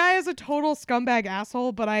 this guy is a total scumbag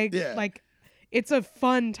asshole, but like, it's a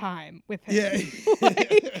fun time with him. Yeah.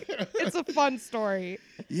 It's a fun story.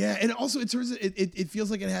 Yeah, and also it turns it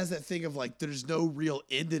feels like it has that thing of like there's no real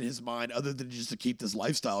end in his mind other than just to keep this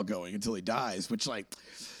lifestyle going until he dies, which like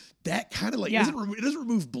that kind of like it doesn't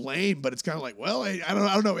remove blame, but it's kind of like, well, I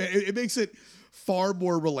don't know. It makes it far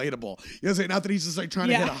more relatable. You know what I'm saying? Not that he's just like trying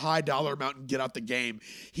to hit a high dollar amount and get out the game.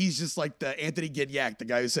 He's just like the Anthony Gignac, the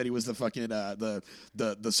guy who said he was the fucking the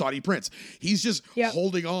Saudi prince. He's just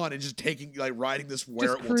holding on and just taking like riding this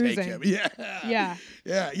where it will take him. Yeah.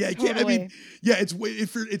 Totally. I mean,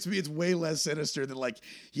 it's way less sinister than like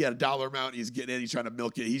he had a dollar amount and he's getting in, he's trying to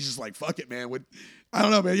milk it. He's just like, fuck it, man. I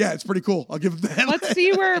don't know, man. Yeah, it's pretty cool. I'll give him that. Let's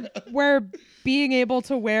see where being able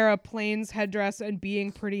to wear a plane's headdress and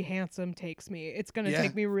being pretty handsome takes me. It's going to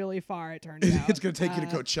take me really far, it turns out. It's going to take you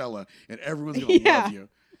to Coachella, and everyone's going to love you.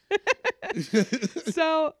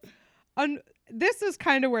 So, this is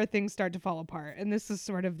kind of where things start to fall apart, and this is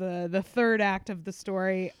sort of the third act of the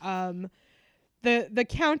story. The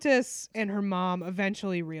Countess and her mom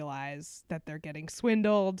eventually realize that they're getting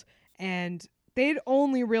swindled, and they'd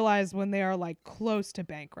only realize when they are like close to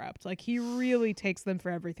bankrupt. Like, he really takes them for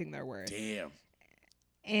everything they're worth. Damn.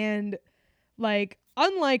 And like,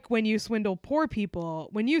 unlike when you swindle poor people,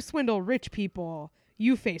 when you swindle rich people,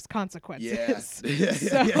 you face consequences. Yeah.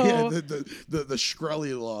 The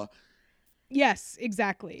Shkreli law. Yes,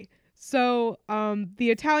 exactly. So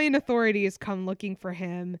the Italian authorities come looking for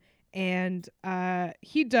him, and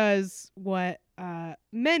he does what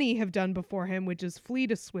many have done before him, which is flee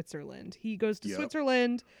to Switzerland. He goes to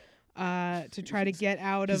Switzerland to try to get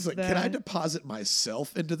out He's of like, can I deposit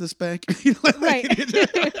myself into this bank? Right.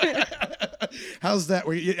 How's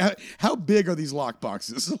that? How big are these lock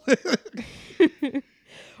boxes?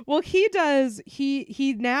 Well, he does.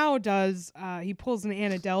 He now does. He pulls an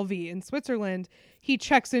Anna Delvey in Switzerland. He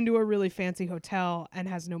checks into a really fancy hotel and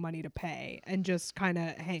has no money to pay, and just kind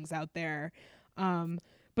of hangs out there.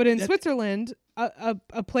 But in Switzerland,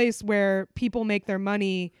 a place where people make their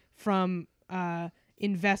money from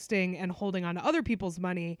investing and holding on to other people's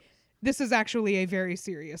money, this is actually a very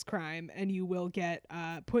serious crime, and you will get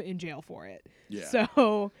put in jail for it. Yeah.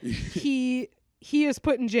 So he is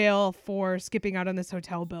put in jail for skipping out on this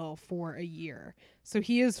hotel bill for a year. So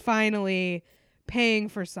he is finally paying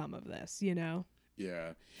for some of this, you know?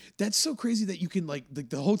 Yeah. That's so crazy that you can like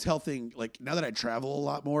the hotel thing, like now that I travel a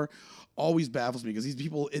lot more, always baffles me because these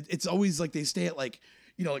people, it's always like they stay at like,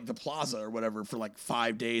 you know, like the Plaza or whatever for like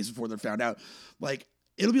 5 days before they're found out. Like,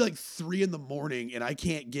 it'll be like 3 a.m. and I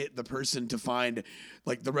can't get the person to find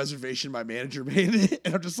like the reservation my manager made.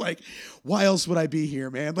 And I'm just like, why else would I be here,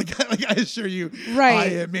 man? Like I assure you,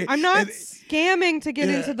 right. I'm not scamming to get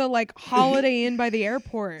into the like Holiday Inn by the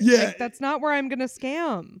airport. Yeah. Like, that's not where I'm going to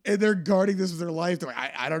scam. And they're guarding this with their life. They're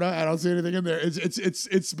like, I don't know. I don't see anything in there.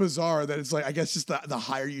 It's bizarre that it's like, I guess just the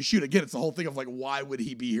higher you shoot. Again, it's the whole thing of like, why would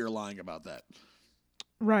he be here lying about that?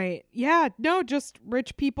 Right. Yeah. No, just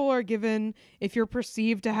rich people are given, if you're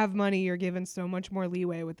perceived to have money, you're given so much more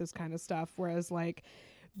leeway with this kind of stuff. Whereas like,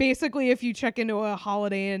 basically, if you check into a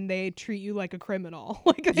Holiday Inn, they treat you like a criminal.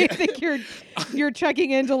 Like they think you're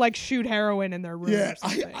checking in to like shoot heroin in their room. Yeah, or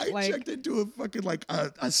something. I checked into a fucking like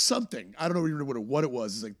a something. I don't know even what it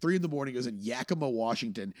was. It's like 3 a.m. It was in Yakima,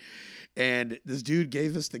 Washington, and this dude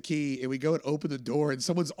gave us the key, and we go and open the door, and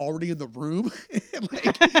someone's already in the room.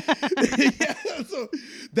 So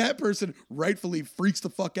that person rightfully freaks the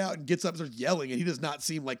fuck out and gets up and starts yelling, and he does not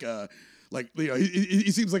seem like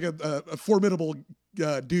he seems like a formidable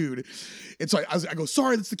dude. And so I go,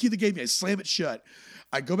 sorry, that's the key they gave me. I slam it shut.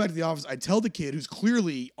 I go back to the office. I tell the kid who's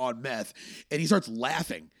clearly on meth, and he starts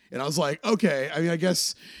laughing. And I was like, okay, I mean, I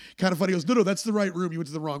guess kind of funny. He goes, no, that's the right room. You went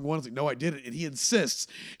to the wrong one. I was like, no, I didn't. And he insists.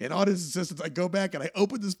 And on his insistence, I go back and I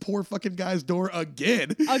open this poor fucking guy's door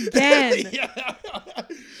again. Yeah.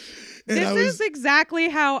 This is exactly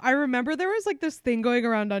how I remember there was like this thing going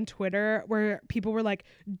around on Twitter where people were like,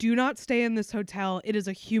 do not stay in this hotel. It is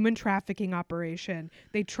a human trafficking operation.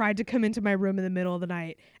 They tried to come into my room in the middle of the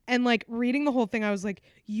night. And like reading the whole thing, I was like,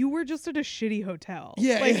 you were just at a shitty hotel.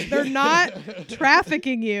 Yeah. Like they're not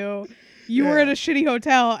trafficking you. You were at a shitty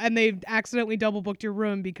hotel and they accidentally double booked your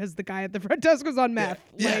room because the guy at the front desk was on meth.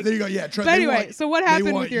 Yeah, there you go. Yeah. But anyway, so what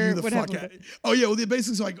happened with your... Oh, yeah. Well,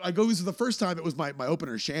 basically, so I go, so the first time it was my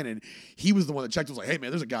opener, Shannon. He was the one that checked. I was like, hey,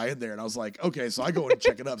 man, there's a guy in there. And I was like, okay. So I go in and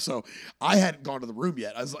check it up. So I hadn't gone to the room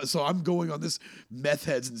yet. So I'm going on this meth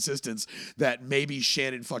head's insistence that maybe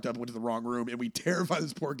Shannon fucked up and went to the wrong room. And we terrify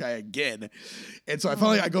this poor guy again. And so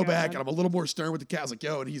I go back and I'm a little more stern with the cat. I was like,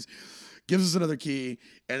 yo, and he's... gives us another key,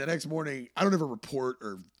 and the next morning, I don't ever report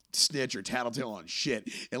or snitch or tattletale on shit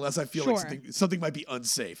unless I feel like something might be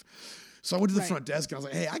unsafe. So I went to the front desk, and I was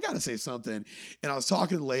like, hey, I got to say something. And I was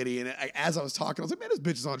talking to the lady, and as I was talking, I was like, man, this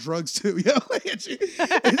bitch is on drugs too. You know?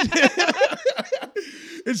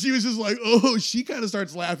 And she was just like, oh, she kind of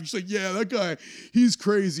starts laughing. She's like, yeah, that guy, he's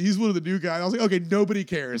crazy. He's one of the new guys. I was like, okay, nobody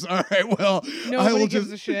cares. All right, well, nobody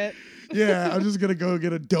gives a shit. Yeah, I'm just going to go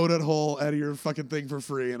get a donut hole out of your fucking thing for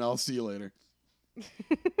free, and I'll see you later.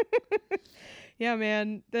 Yeah,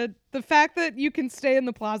 man. The fact that you can stay in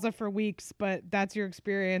the plaza for weeks, but that's your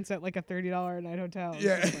experience at like a $30 a night hotel.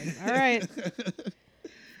 Yeah. Like, all right.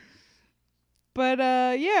 But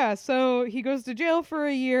yeah, so he goes to jail for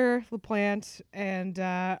a year, LaPlante, and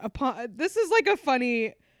this is like a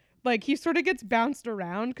funny, like he sort of gets bounced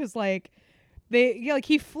around because like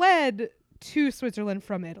he fled to Switzerland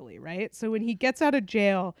from Italy, right? So when he gets out of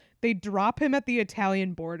jail, they drop him at the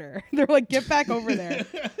Italian border. They're like, get back over there.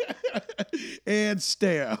 And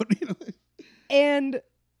stay out. And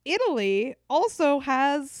Italy also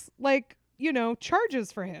has like,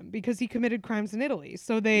 charges for him because he committed crimes in Italy.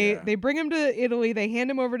 So they bring him to Italy. They hand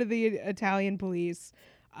him over to the Italian police.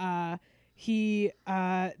 He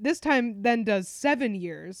this time then does 7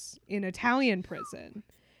 years in Italian prison.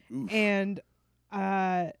 Oof. And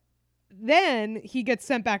then he gets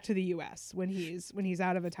sent back to the U.S. when he's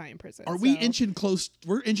out of Italian prison. We inching close?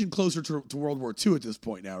 We're inching closer to World War II at this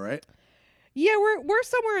point now, right? Yeah, we're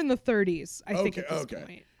somewhere in the 30s, I think, at this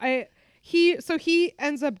point. He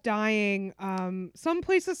ends up dying. Some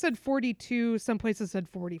places said 42, some places said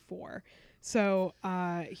 44. So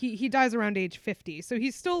he dies around age 50. So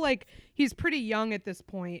he's still like he's pretty young at this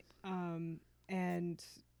point. And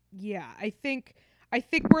yeah, I think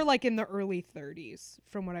we're like in the early 30s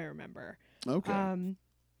from what I remember. Okay.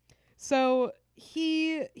 So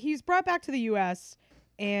he's brought back to the US,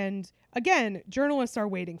 and again, journalists are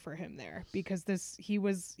waiting for him there because he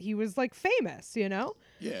was like famous,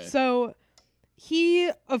 Yeah. So he,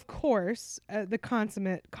 of course, the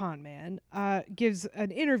consummate con man, gives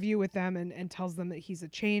an interview with them and tells them that he's a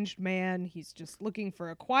changed man. He's just looking for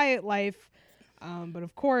a quiet life. But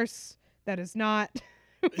of course, that is not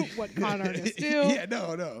what con artists do. Yeah,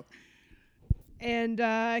 no.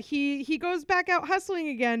 And he goes back out hustling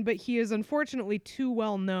again, but he is unfortunately too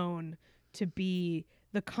well known to be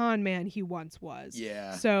the con man he once was.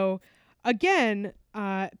 Yeah. So again,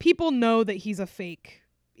 people know that he's a fake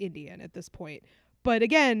Indian at this point. But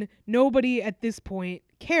again, nobody at this point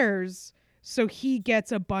cares. So he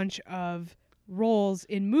gets a bunch of roles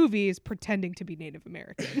in movies pretending to be Native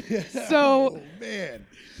American. Oh, man.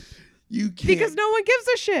 You can't. Because no one gives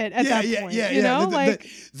a shit at that point. You know,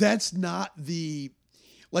 that's not the.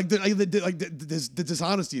 The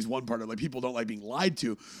dishonesty is one part of it. Like, people don't like being lied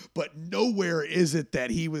to, but nowhere is it that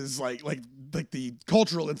he was like the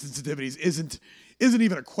cultural insensitivities isn't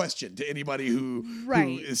even a question to anybody who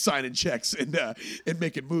is signing checks and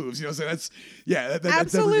making moves. You know, so that's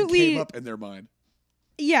that never came up in their mind.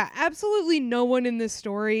 Yeah, absolutely no one in this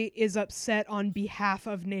story is upset on behalf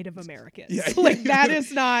of Native Americans. That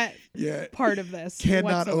is not part of this.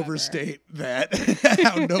 Cannot overstate that,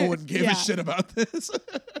 how no one gave a shit about this.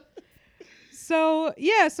 So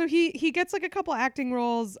he gets like a couple acting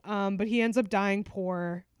roles, but he ends up dying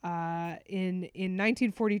poor in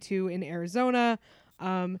 1942 in Arizona.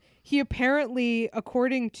 He apparently,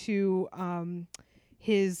 according to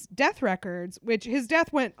his death records, which his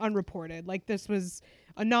death went unreported, like this was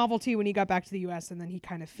a novelty when he got back to the U.S. and then he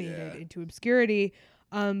kind of faded into obscurity.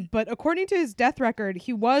 But according to his death record,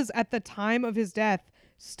 he was at the time of his death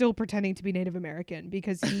still pretending to be Native American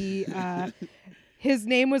because he his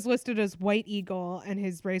name was listed as White Eagle and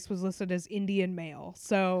his race was listed as Indian male.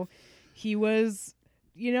 So he was,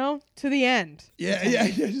 you know, to the end. Yeah.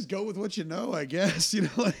 Just go with what you know, I guess. You know,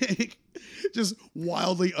 like just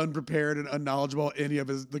wildly unprepared and unknowledgeable about any of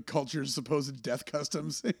the culture's supposed death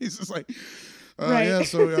customs. He's just like,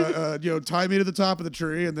 so tie me to the top of the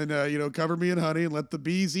tree and then cover me in honey and let the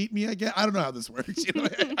bees eat me. I guess I don't know how this works. You know?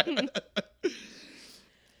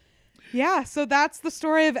 Yeah, so that's the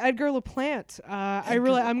story of Edgar LaPlante.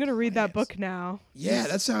 I'm going to read that book now. Yeah,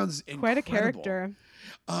 that sounds quite incredible. A character.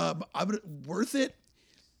 Worth it.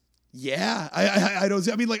 Yeah, I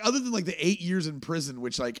don't. I mean, like, other than like the 8 years in prison,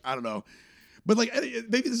 which, like, I don't know, but like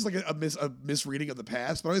maybe this is like a misreading of the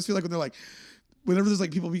past. But I always feel like when they're like, whenever there's like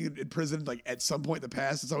people being in prison, like at some point in the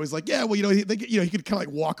past, it's always like, yeah, well, he could kind of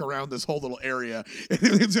like walk around this whole little area and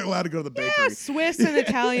he's allowed to go to the bakery. Yeah, Swiss and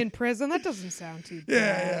Italian prison. That doesn't sound too bad.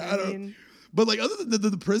 Yeah, I don't. But like, other than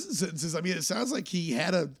the prison sentences, I mean, it sounds like he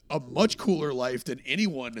had a much cooler life than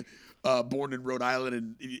anyone born in Rhode Island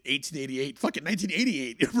in 1888, fucking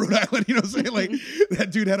 1988 in Rhode Island. You know what I'm saying? Like,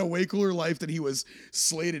 that dude had a way cooler life than he was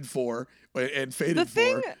slated for and fated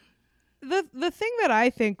for. The thing that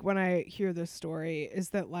I think when I hear this story is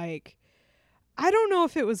that, like, I don't know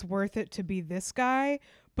if it was worth it to be this guy,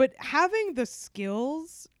 but having the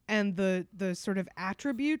skills and the sort of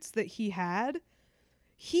attributes that he had,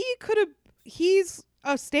 he's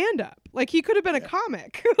a stand-up. Like, he could have been a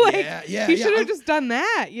comic. Like, he should have just done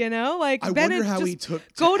that, you know? Like, I wonder how he took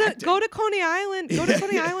go to Coney Island,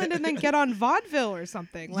 Coney Island and then get on vaudeville or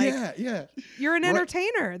something. Like, you're an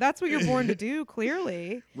entertainer. That's what you're born to do,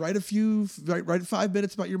 clearly. Write 5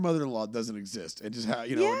 minutes about your mother-in-law that doesn't exist and just how,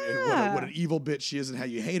 you know, and what an evil bitch she is and how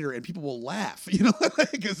you hate her, and people will laugh, you know,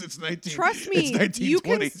 because it's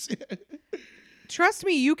 1920s. Trust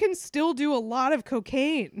me, you can still do a lot of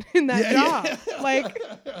cocaine in that job. Yeah. Like,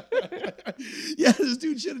 this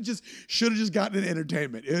dude should have just gotten an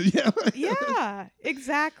entertainment. Yeah,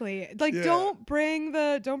 exactly. Like, don't bring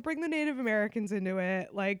the Native Americans into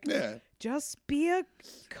it. Like, just be a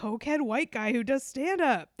cokehead white guy who does stand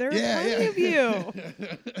up. There are plenty of you.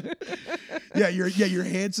 You're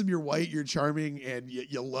handsome, you're white, you're charming, and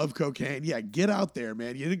you love cocaine. Yeah, get out there,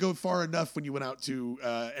 man. You didn't go far enough when you went out to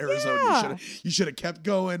Arizona. You should have kept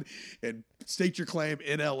going and staked your claim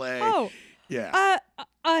in LA. Oh, yeah.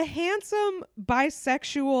 A handsome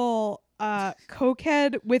bisexual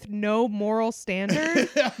cokehead with no moral standard,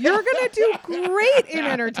 you're gonna do great in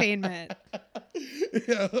entertainment.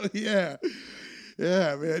 Yeah,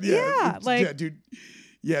 man. Dude.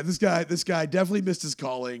 Yeah, this guy definitely missed his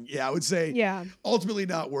calling. Yeah, I would say. Ultimately,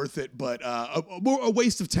 not worth it, but a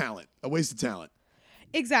waste of talent. A waste of talent.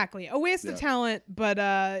 Exactly, a waste of talent. But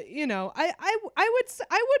I would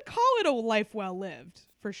call it a life well lived.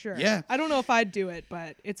 For sure. Yeah. I don't know if I'd do it,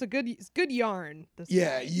 but it's good yarn.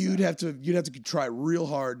 You'd have to try real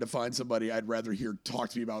hard to find somebody I'd rather hear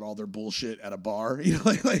talk to me about all their bullshit at a bar. You know,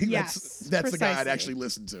 like that's the guy I'd actually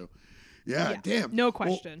listen to. Yeah. Damn. No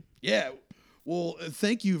question. Well,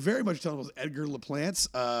 thank you very much for telling us Edgar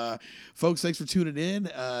LaPlante. Folks, thanks for tuning in.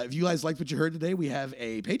 If you guys liked what you heard today, we have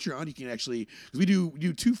a Patreon. You can actually, because we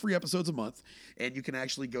do 2 free episodes a month, and you can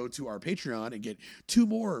actually go to our Patreon and get 2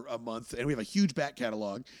 more a month, and we have a huge back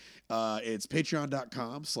catalog. It's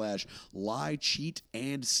patreon.com/lie, cheat,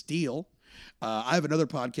 and steal. I have another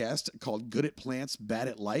podcast called Good at Plants, Bad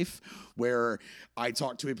at Life, where I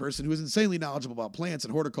talk to a person who is insanely knowledgeable about plants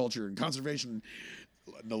and horticulture and conservation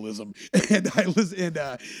Nihilism. And I listen,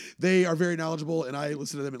 and they are very knowledgeable, and I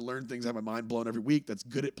listen to them and learn things. I have my mind blown every week. That's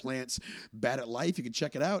Good at Plants, Bad at Life. You can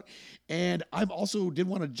check it out. And I'm also did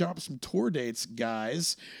want to drop some tour dates,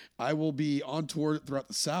 guys. I will be on tour throughout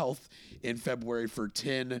the South in February for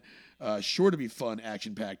 10 sure to be fun,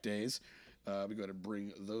 action-packed days. Let me go ahead and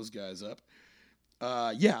bring those guys up.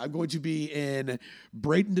 I'm going to be in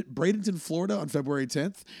Bradenton, Florida on February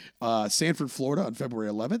 10th, Sanford, Florida on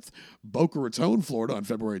February 11th, Boca Raton, Florida on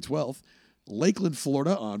February 12th, Lakeland,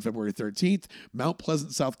 Florida on February 13th, Mount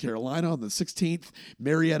Pleasant, South Carolina on the 16th,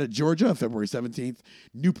 Marietta, Georgia on February 17th,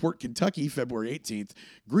 Newport, Kentucky, February 18th,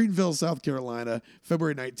 Greenville, South Carolina,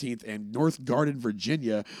 February 19th, and North Garden,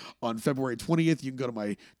 Virginia on February 20th. You can go to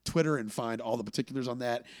my Twitter and find all the particulars on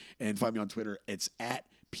that, and find me on Twitter. It's at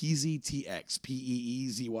PZTX,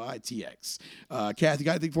 PEEZYTX. Kath, you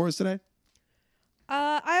got anything for us today?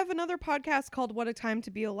 I have another podcast called What a Time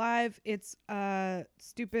to Be Alive. It's a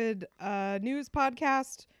stupid news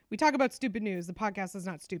podcast. We talk about stupid news. The podcast is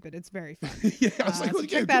not stupid. It's very fun. Yeah, I was like,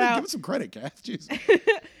 check that out. Give us some credit, Kath. Jeez.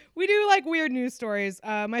 We do like weird news stories.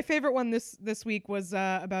 My favorite one this week was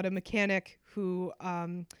about a mechanic who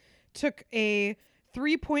took a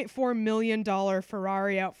 $3.4 million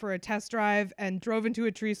Ferrari out for a test drive and drove into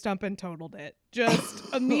a tree stump and totaled it.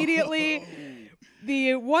 Just immediately.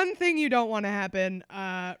 The one thing you don't want to happen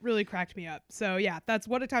really cracked me up. So yeah, that's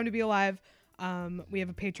What a Time to Be Alive. We have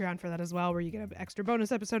a Patreon for that as well, where you get an extra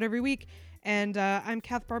bonus episode every week. And I'm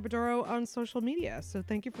Kath Barbadoro on social media. So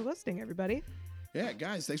thank you for listening, everybody. Yeah,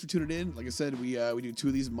 guys, thanks for tuning in. Like I said, we do 2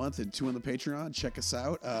 of these a month and 2 on the Patreon. Check us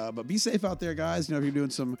out. But be safe out there, guys. You know, if you're doing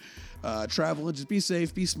some traveling, just be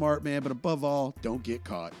safe, be smart, man. But above all, don't get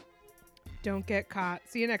caught. Don't get caught.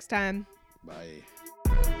 See you next time. Bye.